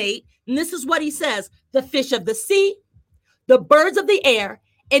 dominate. And this is what he says: the fish of the sea, the birds of the air,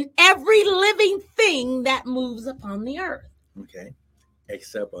 and every living thing that moves upon the earth. Okay,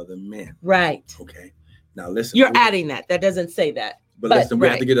 except other men. Right. Okay. Now listen. You're adding that. That doesn't say that. But listen, we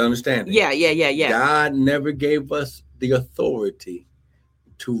have to get an understanding. Yeah. God never gave us the authority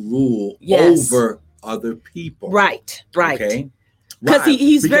to rule over other people. Right. Okay. Because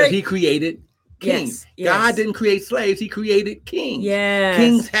he created kings. Yes. God didn't create slaves. He created kings. Yes.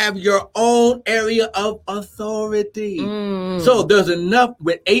 Kings have your own area of authority. So there's enough,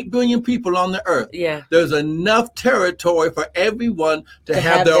 with 8 billion people on the earth. Yeah. There's enough territory for everyone to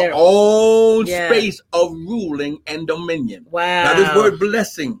have their own space of ruling and dominion. Wow. Now this word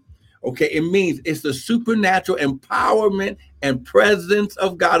blessing, okay, it means it's the supernatural empowerment and presence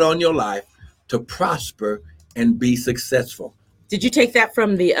of God on your life to prosper and be successful. Did you take that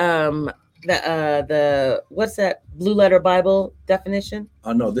from the what's that Blue Letter Bible definition?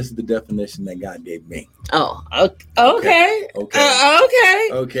 Oh no, this is the definition that God gave me. Oh, okay.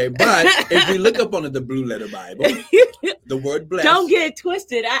 Okay, but if we look up on the Blue Letter Bible, the word blessed. Don't get it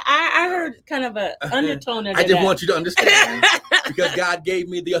twisted. I heard kind of an undertone of that. I just want you to understand, because God gave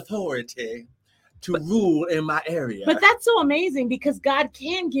me the authority to rule in my area. But that's so amazing, because God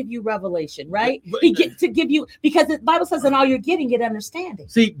can give you revelation, right? He gets to give you, because the Bible says in all you're getting, get understanding.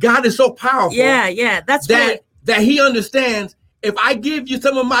 See, God is so powerful. Yeah. That's that he understands, if I give you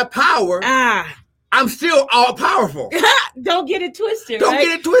some of my power, I'm still all powerful. Don't get it twisted. Don't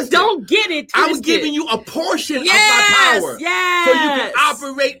get it twisted. I'm giving you a portion of my power. Yes. So you can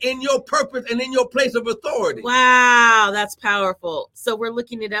operate in your purpose and in your place of authority. Wow, that's powerful. So we're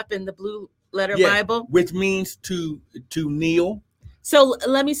looking it up in the Blue Letter Bible, which means to kneel. So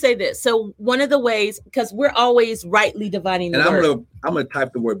let me say this. So one of the ways, because we're always rightly dividing the word. I'm gonna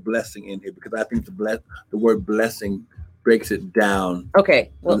type the word blessing in here, because I think the word blessing breaks it down. Okay.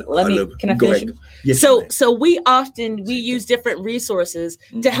 Well, can I finish? Yes, so we use different resources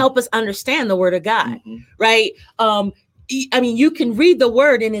to help us understand the word of God, right? I mean, you can read the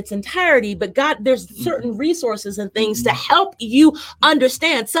word in its entirety, but there's certain resources and things to help you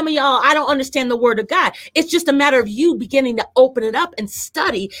understand. Some of y'all, I don't understand the word of God. It's just a matter of you beginning to open it up and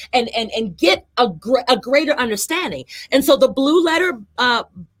study and get a greater understanding. And so the Blue Letter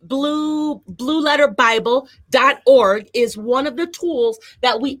BlueLetterBible.org is one of the tools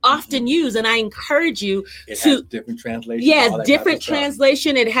that we often use, and I encourage you to has different translations. Yes, different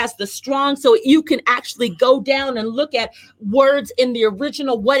translation. It has the strong, so you can actually go down and look at words in the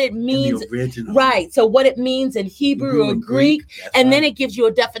original, what it means. Right. So what it means in Hebrew or Greek, and then it gives you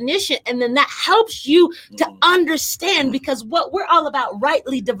a definition, and then that helps you to understand, because what we're all about,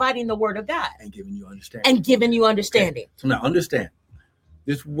 rightly dividing the word of God and giving you understanding. Okay. So now understand.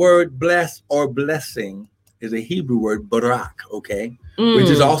 This word bless or blessing is a Hebrew word, barak, okay?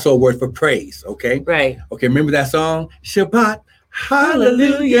 Which is also a word for praise, okay? Right. Okay, remember that song? Shabbat,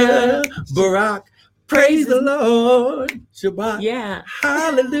 hallelujah, barak, praise the Lord. Shabbat,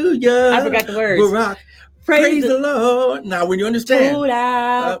 hallelujah. I forgot the words. Barak, praise the Lord. Now, when you understand.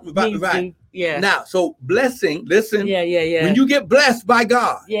 Right. Yeah. Now, so blessing, listen. Yeah. When you get blessed by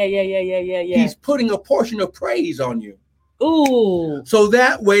God. Yeah. He's putting a portion of praise on you. Ooh. So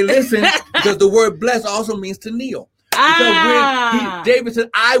that way, listen, because the word bless also means to kneel. Because David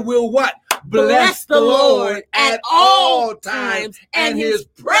said, I will what? Bless the Lord at all times, and his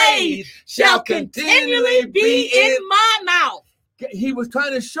praise shall continually be in my mouth. He was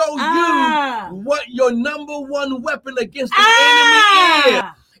trying to show you what your number one weapon against the enemy is.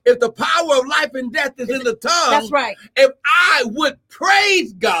 if the power of life and death is in the tongue, that's right. If I would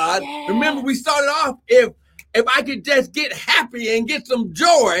praise God, remember we started off, if I could just get happy and get some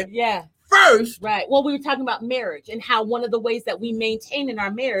joy. First. Right. Well, we were talking about marriage and how one of the ways that we maintain in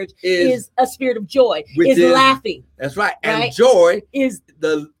our marriage is a spirit of joy, is laughing. That's right. And joy is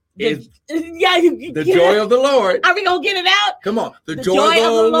the joy of the Lord. Are we going to get it out? Come on. The joy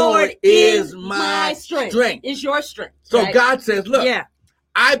of the Lord is my strength. Is your strength. So God says, look,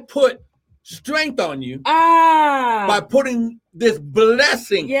 I put strength on you by putting this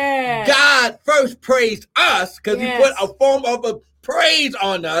blessing. God first praised us because he put a form of a praise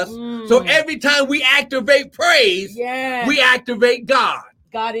on us. So every time we activate praise, we activate God.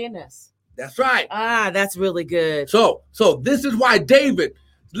 God in us. That's right. That's really good. So this is why David,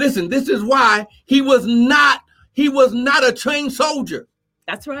 listen, this is why he was not a trained soldier.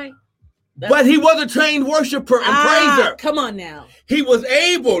 That's right. But he was a trained worshiper and praiser. Come on now. He was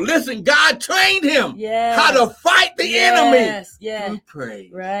able. Listen, God trained him how to fight the enemy. Through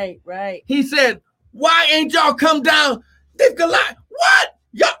praise. Right. He said, why ain't y'all come down? This Goliath. What?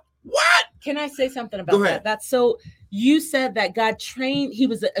 What? Can I say something about that? That's so, you said that God trained, he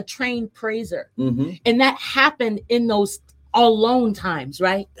was a trained praiser. And that happened in those alone times,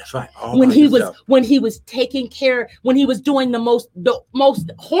 right? That's right. When he was taking care, when he was doing the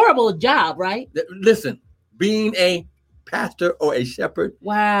most horrible job, right? Listen, being a pastor or a shepherd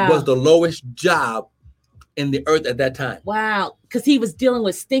was the lowest job in the earth at that time. Wow. Because he was dealing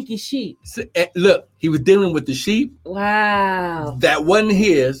with stinky sheep. Look, he was dealing with the sheep. Wow. That wasn't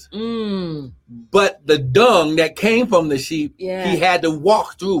his. But the dung that came from the sheep, he had to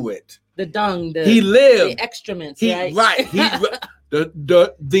walk through it. The dung, he lived. The excrements, right? Right.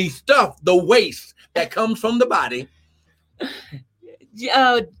 The stuff, the waste that comes from the body.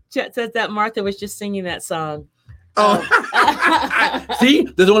 Chet says that Martha was just singing that song. See,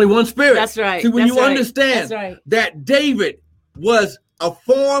 there's only one spirit. That's right. See, when you understand that David was a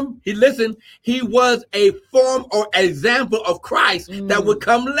form, he was a form or example of Christ that would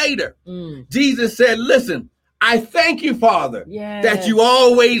come later. Jesus said, listen, I thank you, Father, that you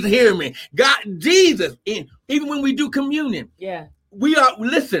always hear me. God, Jesus, even when we do communion, we are,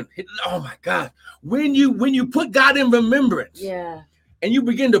 listen, oh my God, when you put God in remembrance and you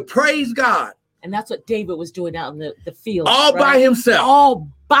begin to praise God. And that's what David was doing out in the field. All by himself.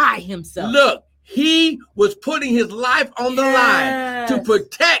 All by himself. Look, he was putting his life on the line to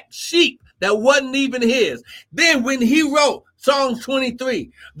protect sheep that wasn't even his. Then when he wrote Psalm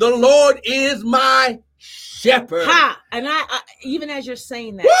 23, the Lord is my shepherd. And I even as you're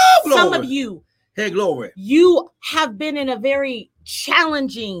saying that, some of you, glory, you have been in a very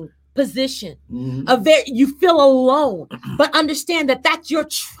challenging position. You feel alone, but understand that that's your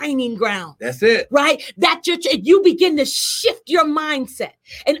training ground. That's it, right? You begin to shift your mindset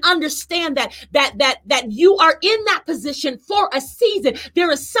and understand that you are in that position for a season.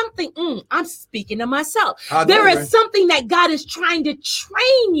 There is something. I'm speaking to myself. There is something that God is trying to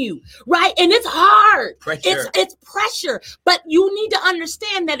train you, right? And it's hard. It's pressure, but you need to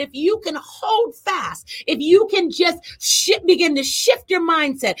understand that if you can hold fast, if you can just begin to shift your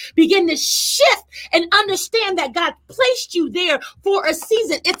mindset. Begin to shift and understand that God placed you there for a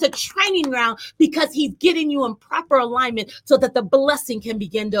season. It's a training ground because he's getting you in proper alignment so that the blessing can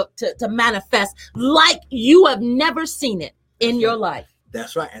begin to manifest like you have never seen it in your life.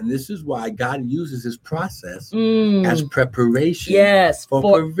 That's right. And this is why God uses his process as preparation for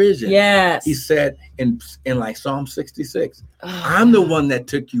provision. He said in like Psalm 66, I'm the one that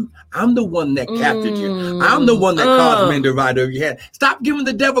took you. I'm the one that captured you. I'm the one that caused men to ride over your head. Stop giving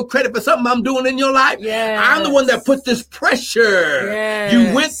the devil credit for something I'm doing in your life. I'm the one that put this pressure.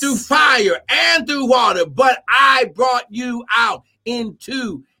 You went through fire and through water, but I brought you out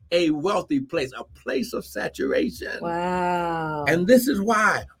into a wealthy place, a place of saturation. Wow. And this is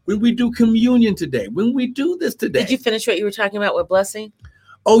why when we do communion today, when we do this today. Did you finish what you were talking about with blessing?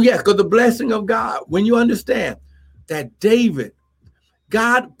 Oh, yes, because the blessing of God, when you understand that David,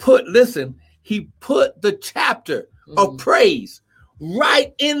 God he put the chapter of praise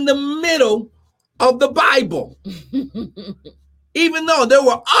right in the middle of the Bible. Even though there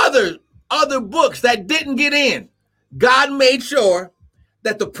were other books that didn't get in, God made sure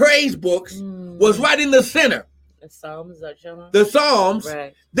that the praise books was right in the center. The Psalms, the Psalms.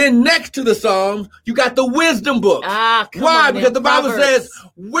 Right. Then next to the Psalms, you got the wisdom books. Why? Because the Bible says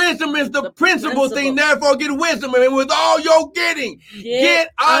wisdom is the principal thing. Therefore, get wisdom, and with all you're getting, get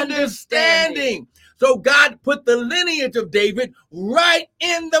understanding. So God put the lineage of David right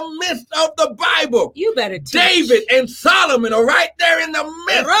in the midst of the Bible. You better teach. David and Solomon are right there in the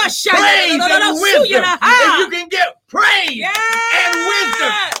midst. Praise and wisdom. If you can get praise and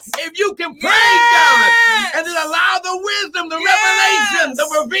wisdom you can praise God and then allow the wisdom, the revelation, the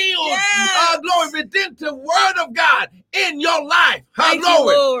revealed, glory, redemptive word of God in your life.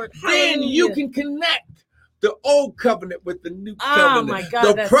 Glory. Then you can connect the old covenant with the new covenant, my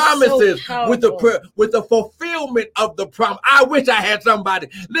God, the promises with the fulfillment of the promise. I wish I had somebody.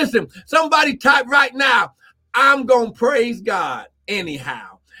 Listen, somebody type right now, I'm going to praise God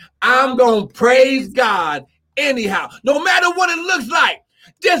anyhow. I'm going to praise God anyhow. No matter what it looks like,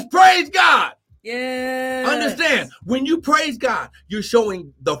 just praise God. Yeah. Understand, when you praise God, you're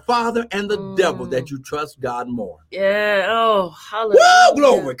showing the Father and the devil that you trust God more. Yeah. Oh, hallelujah. Woo,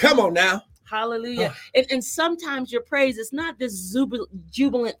 glory. Come on now. Hallelujah. And sometimes your praise is not this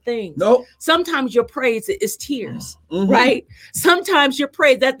jubilant thing. No. Sometimes your praise is tears, right? Sometimes your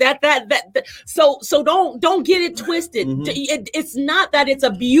praise so don't get it twisted. It's not that it's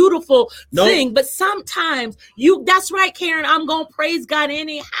a beautiful thing, but sometimes that's right, Karen, I'm going to praise God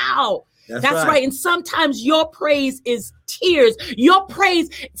anyhow. That's right. And sometimes your praise is tears.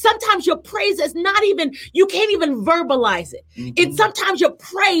 Sometimes your praise is not even, you can't even verbalize it. And sometimes your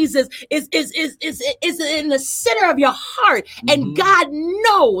praise is in the center of your heart, and God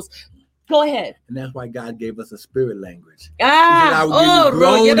knows. Go ahead. And that's why God gave us a spirit language. I will give you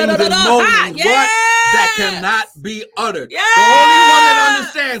groanings and moanings, that cannot be uttered. The only one that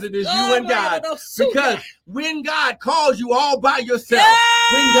understands it is you and God. Because when God calls you all by yourself,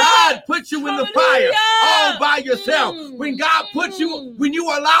 when God puts you in the fire all by yourself, when God puts you, when you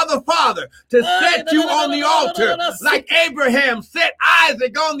allow the Father to set you on the altar, like Abraham set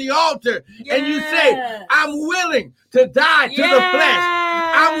Isaac on the altar, and you say, I'm willing to die to the flesh.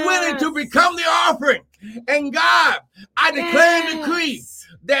 I'm willing to become the offering. And God, I declare and decree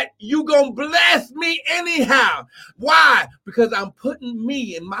that you gonna bless me anyhow. Why? Because I'm putting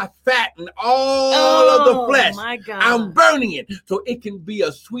me and my fat and all of the flesh. My God. I'm burning it so it can be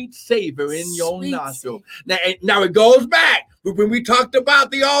a sweet savor in your nostril. Now it goes back. When we talked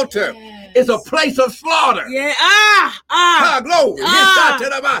about the altar, it's a place of slaughter. Yeah. Glory.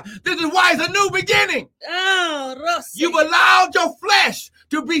 This is why it's a new beginning. You've allowed your flesh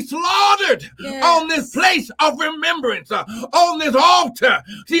to be slaughtered on this place of remembrance, on this altar.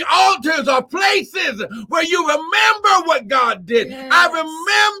 See, altars are places where you remember what God did. I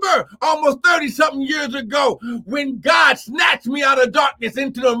remember almost 30-something years ago when God snatched me out of darkness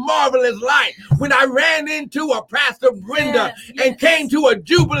into the marvelous light, when I ran into a Pastor Brenda and came to a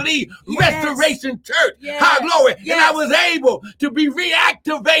Jubilee Restoration Church. Glory. And I was able to be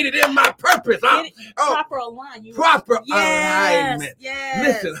reactivated in my purpose. Proper alignment. Alignment.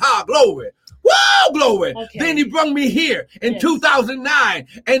 Listen, glory. Whoa, glory. Then he brought me here in 2009.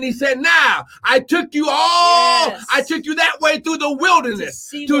 And he said, now I took you I took you that way through the wilderness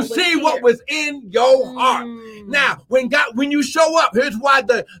to see what was in your heart. Now, when you show up, here's why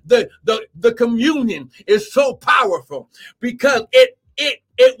the communion is so powerful, because it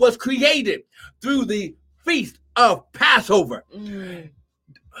was created through the feast of Passover.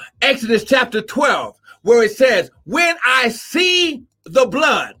 Exodus chapter 12, where it says, when I see the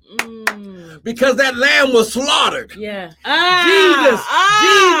blood, because that lamb was slaughtered.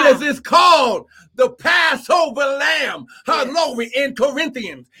 Jesus is called the Passover lamb. Glory, in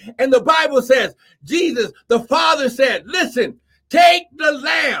Corinthians. And the Bible says, Jesus, the Father said, listen, take the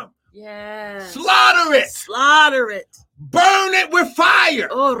lamb. Slaughter it. Burn it with fire.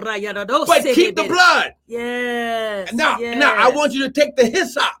 But keep the blood. Now, I want you to take the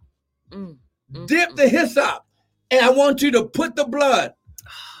hyssop. Dip the hyssop. And I want you to put the blood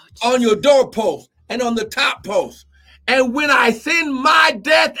on your doorpost and on the top post. And when I send my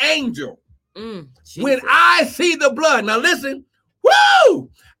death angel, when I see the blood, now listen,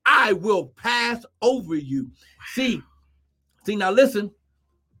 I will pass over you. See, now listen,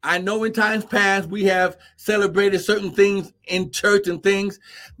 I know in times past we have celebrated certain things in church and things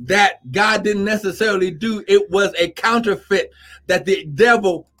that God didn't necessarily do. It was a counterfeit that the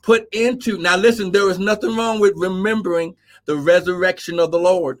devil put into. Now listen, there is nothing wrong with remembering the resurrection of the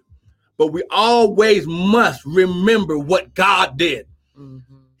Lord, but we always must remember what God did.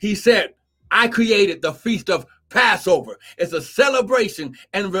 He said, I created the Feast of Passover. It's a celebration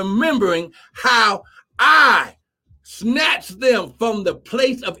and remembering how I snatched them from the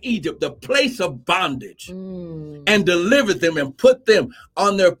place of Egypt, the place of bondage, and delivered them and put them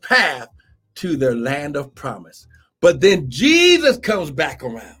on their path to their land of promise. But then Jesus comes back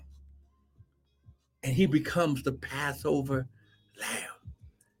around and he becomes the Passover lamb.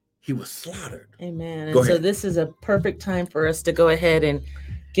 He was slaughtered. Amen. And so this is a perfect time for us to go ahead and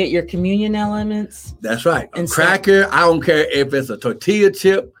get your communion elements. That's right. A cracker. I don't care if it's a tortilla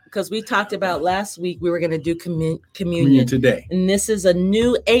chip. Because we talked about last week, we were going to do communion today. And this is a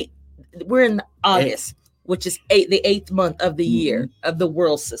new we're in August, which is the 8th month of the year of the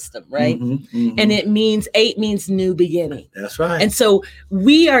world system, right? And it means 8 means new beginning. That's right. And so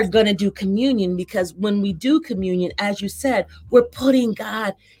we are going to do communion, because when we do communion, as you said, we're putting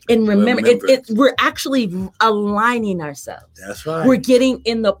God in remembrance. We're actually aligning ourselves. That's right. We're getting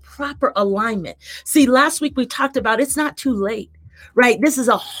in the proper alignment. See, last week we talked about it's not too late. Right. This is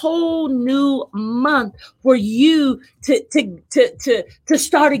a whole new month for you to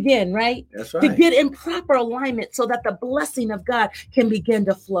start again. Right. That's right. To get in proper alignment so that the blessing of God can begin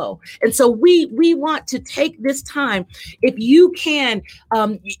to flow. And so we want to take this time. If you can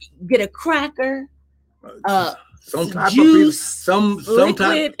get a cracker, some type juice, some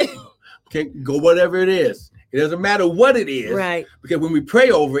liquid. type, can go whatever it is. It doesn't matter what it is, right? Because when we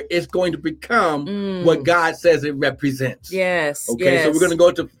pray over it, it's going to become what God says it represents. Yes. Okay, yes. so we're going to go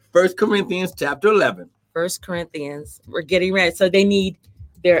to 1 Corinthians chapter 11. 1 Corinthians. We're getting ready. So they need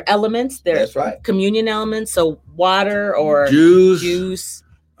their elements, their That's right. communion elements. So water or juice,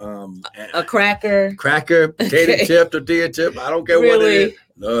 a cracker, potato chip, tortilla chip. I don't care what it is.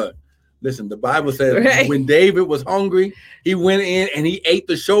 No. Listen, the Bible says when David was hungry, he went in and he ate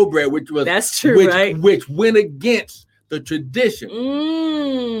the showbread, which was which went against the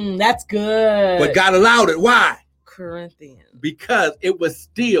tradition. That's good. But God allowed it. Why? Corinthians. Because it was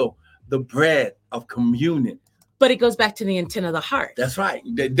still the bread of communion. But it goes back to the intent of the heart. That's right.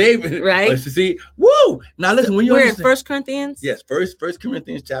 David, right? See, woo! Now listen, when we're in 1 Corinthians. Yes, First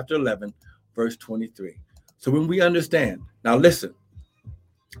Corinthians chapter 11, verse 23. So when we understand, now listen.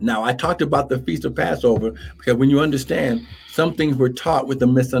 Now, I talked about the Feast of Passover because when you understand, some things were taught with a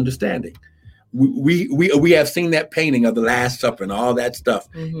misunderstanding. We have seen that painting of the Last Supper and all that stuff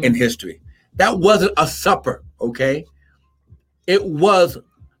in history. That wasn't a supper, okay? It was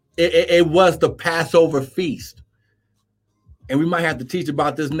the Passover feast. And we might have to teach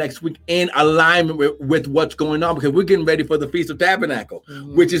about this next week in alignment with what's going on, because we're getting ready for the Feast of Tabernacle,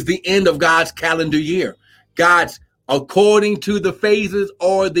 which is the end of God's calendar year. According to the phases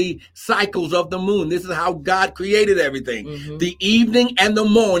or the cycles of the moon. This is how God created everything. The evening and the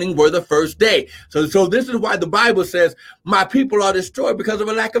morning were the first day. So this is why the Bible says, my people are destroyed because of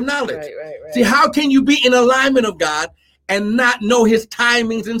a lack of knowledge. Right. See, how can you be in alignment of God and not know his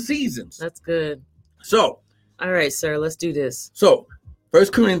timings and seasons? That's good. So. All right, sir, let's do this. So 1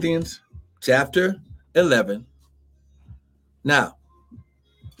 Corinthians chapter 11. Now,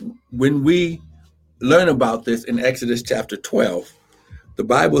 when we learn about this in Exodus chapter 12, the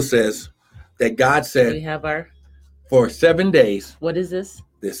Bible says that God said, we have for 7 days. What is this?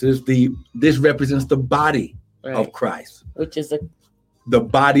 This represents the body of Christ, which is the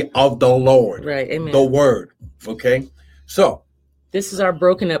body of the Lord, right? Amen. The word. Okay, so this is our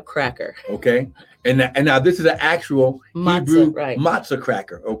broken up cracker. Okay, and now this is an actual Hebrew matzah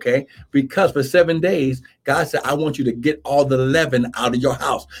cracker. Okay, because for 7 days God said, I want you to get all the leaven out of your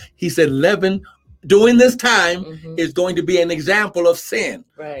house. He said leaven during this time is going to be an example of sin.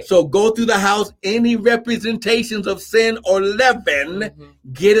 Right. So go through the house, any representations of sin or leaven,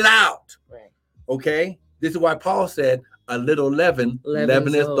 get it out. Right. Okay? This is why Paul said a little leaven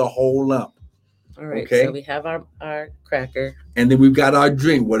is the whole lump. All right. Okay? So we have our cracker. And then we've got our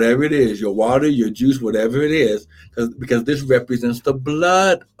drink, whatever it is, your water, your juice, whatever it is, because this represents the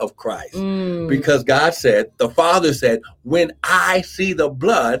blood of Christ. Because God said, the Father said, when I see the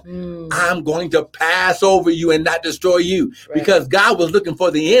blood, I'm going to pass over you and not destroy you. Right. Because God was looking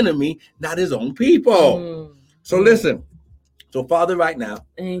for the enemy, not his own people. So listen. So Father, right now,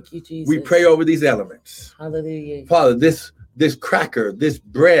 thank you, Jesus. We pray over these elements. Hallelujah. Father, this cracker, this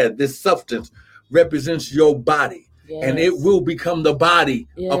bread, this substance represents your body. Yes. And it will become the body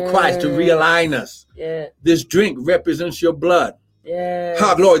of Christ to realign us. Yeah. This drink represents your blood. Yeah.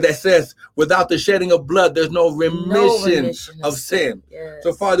 How glory that says, without the shedding of blood, there's no remission of sin. Yes.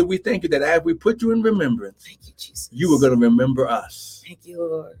 So, Father, we thank you that as we put you in remembrance, thank you, Jesus. You are going to remember us. Thank you,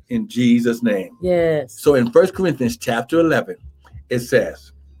 Lord. In Jesus' name. Yes. So in 1 Corinthians chapter 11, it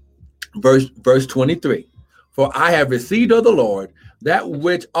says, verse 23, for I have received of the Lord that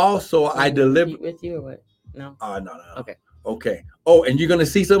which also I delivered. With you or what? No. No. Okay. Oh, and you're going to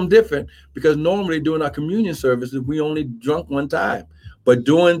see something different, because normally during our communion services, we only drunk one time. But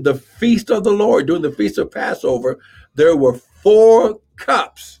during the feast of the Lord, during the feast of Passover, there were 4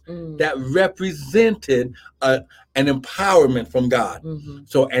 cups that represented an empowerment from God.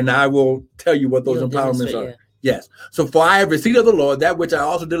 So, and I will tell you what those empowerments are. Yeah. Yes. So for I have received of the Lord that which I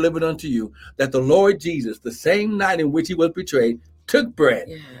also delivered unto you, that the Lord Jesus, the same night in which he was betrayed, took bread.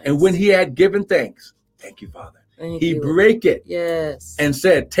 Yes. And when he had given thanks, thank you, Father, he brake it. Yes. And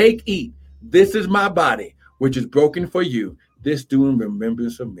said, take, eat. This is my body, which is broken for you. This do in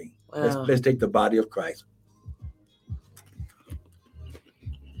remembrance of me. Wow. Let's take the body of Christ.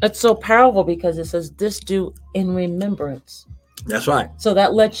 It's so powerful because it says, this do in remembrance. That's right. So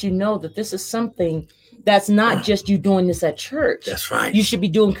that lets you know that this is something that's not just you doing this at church. That's right. You should be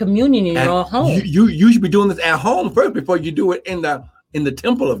doing communion in your home. You should be doing this at home first before you do it in the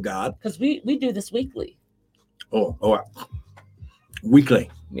temple of God. Because we do this weekly. Weekly.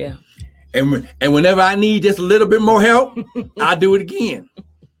 Yeah. And whenever I need just a little bit more help, I do it again.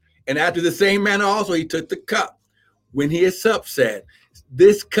 And after the same manner also, he took the cup. When he had supped, said,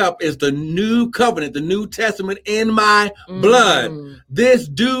 this cup is the new covenant, the New Testament in my blood. This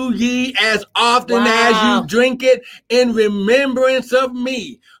do ye as often as you drink it in remembrance of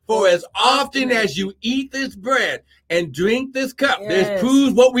me. For as often as you eat this bread and drink this cup, this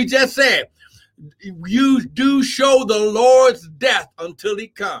proves what we just said. You do show the Lord's death until he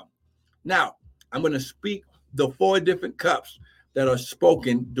come. Now, I'm going to speak the 4 different cups that are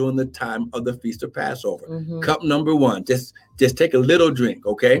spoken during the time of the Feast of Passover. Cup number 1, just take a little drink,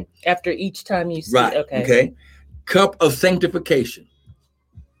 okay? After each time you see right, okay. Cup of sanctification.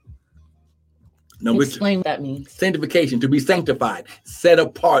 Explain what that means. Sanctification, to be sanctified, set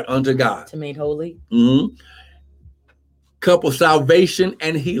apart unto God. To made holy. Cup of salvation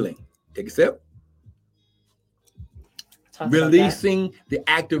and healing. Take a sip. Releasing the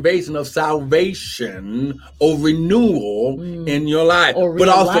activation of salvation or renewal in your life, or but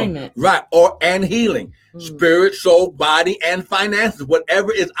also and healing, spirit, soul, body, and finances.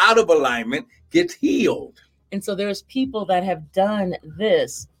 Whatever is out of alignment gets healed. And so there's people that have done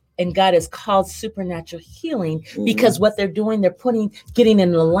this, and God has called supernatural healing because what they're doing, they're getting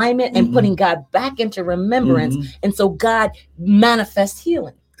in alignment and putting God back into remembrance, and so God manifests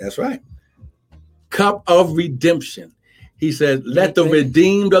healing. That's right. Cup of redemption. He says, let the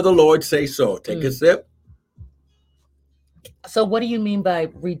redeemed of the Lord say so. Take a sip. So what do you mean by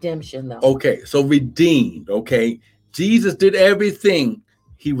redemption, though? Okay, so redeemed, okay? Jesus did everything.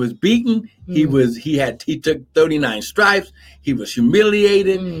 He was beaten. He took 39 stripes. He was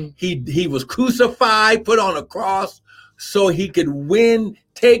humiliated. He was crucified, put on a cross so he could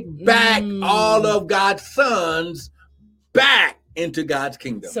take back all of God's sons back into God's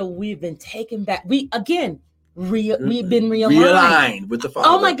kingdom. So we've been taken back. We've been realigned. Realigned with the Father.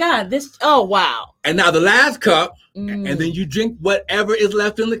 Oh my God! Wow! And now the last cup, and then you drink whatever is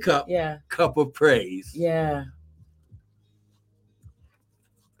left in the cup. Yeah. Cup of praise. Yeah.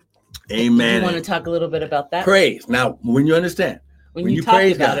 Amen. You want to talk a little bit about that? Praise. Now, when you understand, when you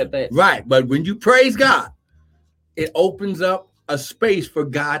praise God, but when you praise God, it opens up a space for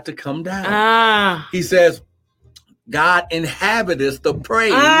God to come down. He says, God inhabits the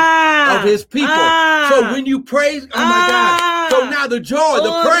praise of his people. So when you praise, oh my God. So now the joy,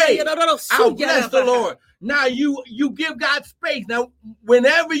 the praise, I'll bless the Lord. Now you give God space. Now,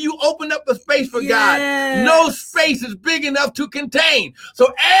 whenever you open up a space for God, no space is big enough to contain.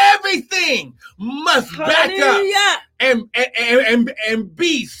 So everything must back up and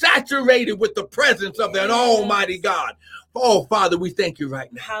be saturated with the presence of that Almighty God. Oh, Father, we thank you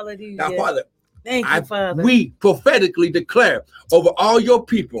right now. Hallelujah. Now, Father, thank you, Father. We prophetically declare over all your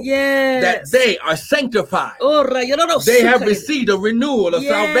people that they are sanctified. They have received a renewal of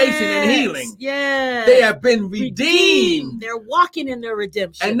salvation and healing. They have been redeemed. They're walking in their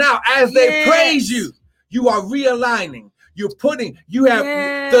redemption. And now as they praise you, you are realigning.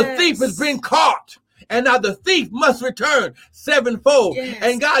 The thief has been caught. And now the thief must return sevenfold.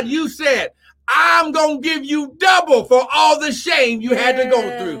 And God, you said, I'm going to give you double for all the shame you had to go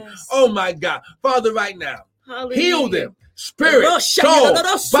through. Oh, my God. Father, right now, heal them. Spirit, soul,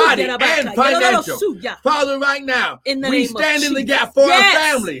 body, and financial. Father, right now, we stand in the gap for our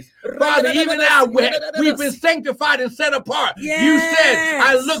families. Father, even now, we've been sanctified and set apart. You said,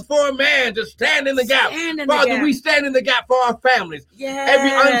 I look for a man to stand in the gap. Father, we stand in the gap for our families.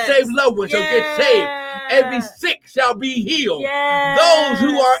 Every unsaved loved one shall get saved. Every sick shall be healed. Those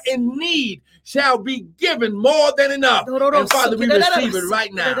who are in need shall be given more than enough. And Father, we receive it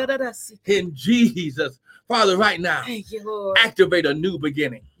right now. In Jesus. Father, right now, thank you, Lord. Activate a new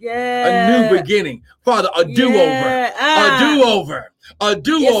beginning. A new beginning. Father, a do-over. A do-over. A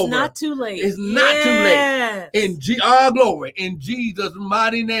do-over. It's not too late. It's not too late. Glory. In Jesus'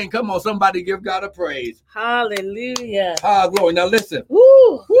 mighty name. Come on, somebody give God a praise. Hallelujah. Glory. Now listen.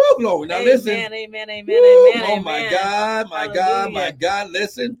 Woo. Glory. Now listen. Amen. Oh my God, my God, my God.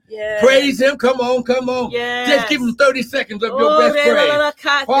 Listen. Praise him. Come on. Just give him 30 seconds of your best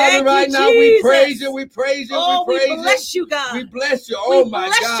praise. Father, right now, we praise you. We praise you. We bless you, God. We bless you. Oh my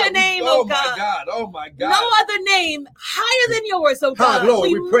God. bless your name, oh God. Oh my God. No other name higher than yours, oh God.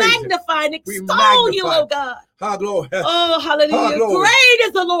 Glory, we magnify and extol you, oh God. Glory. Oh, hallelujah. Great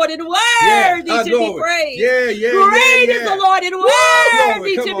is the Lord and worthy to be praised. Great is the Lord and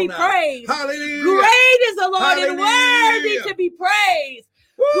worthy to be praised. Hallelujah. Great is the Lord and worthy to be praised.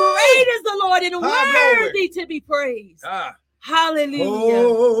 Great is the Lord and worthy to be praised. Hallelujah.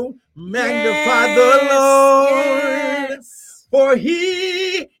 Oh, magnify the Lord, for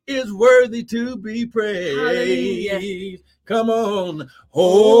he is worthy to be praised. Hallelujah. Come on.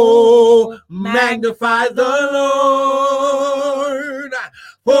 Oh, magnify the Lord,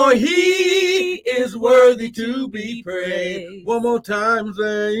 for he is worthy to be praised. One more time,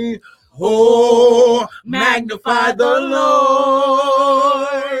 say, oh, magnify the Lord,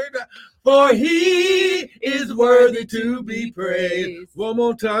 for he is worthy to be praised. One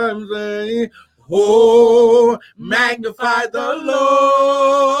more time, say, oh, magnify the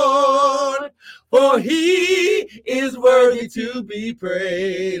Lord, for he is worthy to be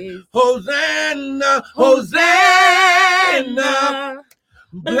praised. Hosanna, Hosanna,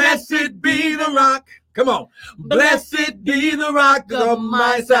 blessed be the rock. Come on. Blessed be the rock of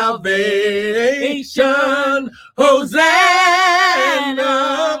my salvation.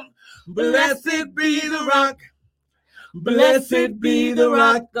 Hosanna, blessed be the rock. Blessed be the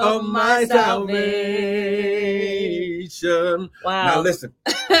rock of my salvation. Wow. Now listen,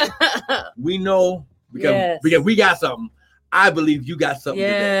 we know because we got something. I believe you got something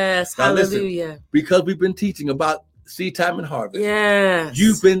today. Yes, now hallelujah. Listen, because we've been teaching about seed time and harvest. Yes.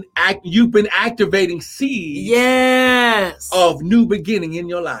 You've been activating seeds of new beginning in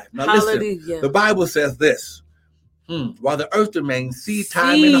your life. Now listen, the Bible says this. While the earth remains, seed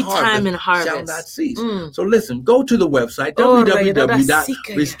time and harvest shall not cease. So listen, go to the website,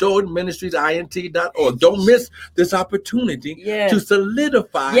 www.restoredministriesint.org. Don't miss this opportunity to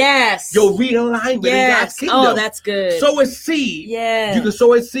solidify your realignment in God's kingdom. Oh, that's good. Sow a seed. You can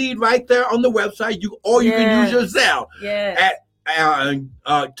sow a seed right there on the website. You can use your Zelle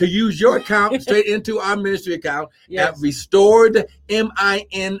to use your account straight into our ministry account at restored,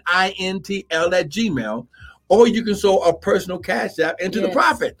 MININTL at Gmail. Or you can sow a personal cash app into the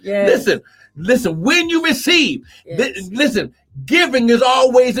prophet. Listen, when you receive, listen, giving is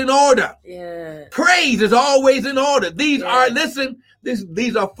always in order. Praise is always in order. These are,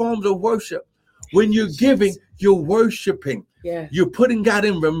 these are forms of worship. When you're giving, you're worshiping. You're putting God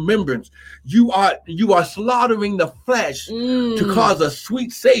in remembrance. You are slaughtering the flesh to cause a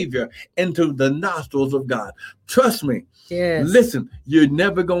sweet savior into the nostrils of God. Trust me. Listen, you're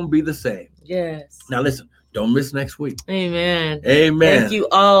never going to be the same. Now listen. Don't miss next week. Amen. Thank you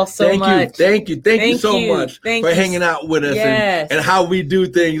all so much. Thank you so much for hanging out with us and how we do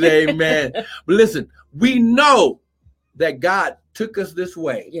things. Amen. But listen, we know that God took us this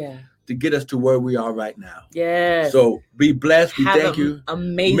way to get us to where we are right now. So be blessed. We thank you.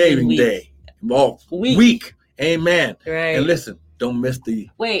 Amazing day. Week. Amen. Right. And listen, don't miss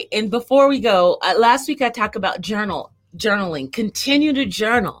Wait, and before we go, last week I talked about journaling. Continue to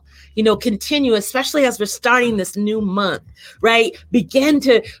journal. Continue, especially as we're starting this new month, right? Begin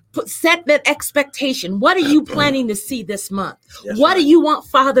to set that expectation. What are you planning to see this month? What do you want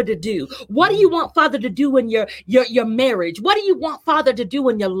Father to do? What do you want Father to do in your marriage? What do you want Father to do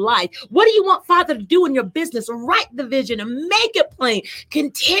in your life? What do you want Father to do in your business? Write the vision and make it plain.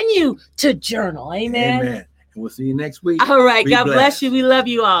 Continue to journal. Amen. We'll see you next week. All right. God bless you. We love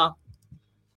you all.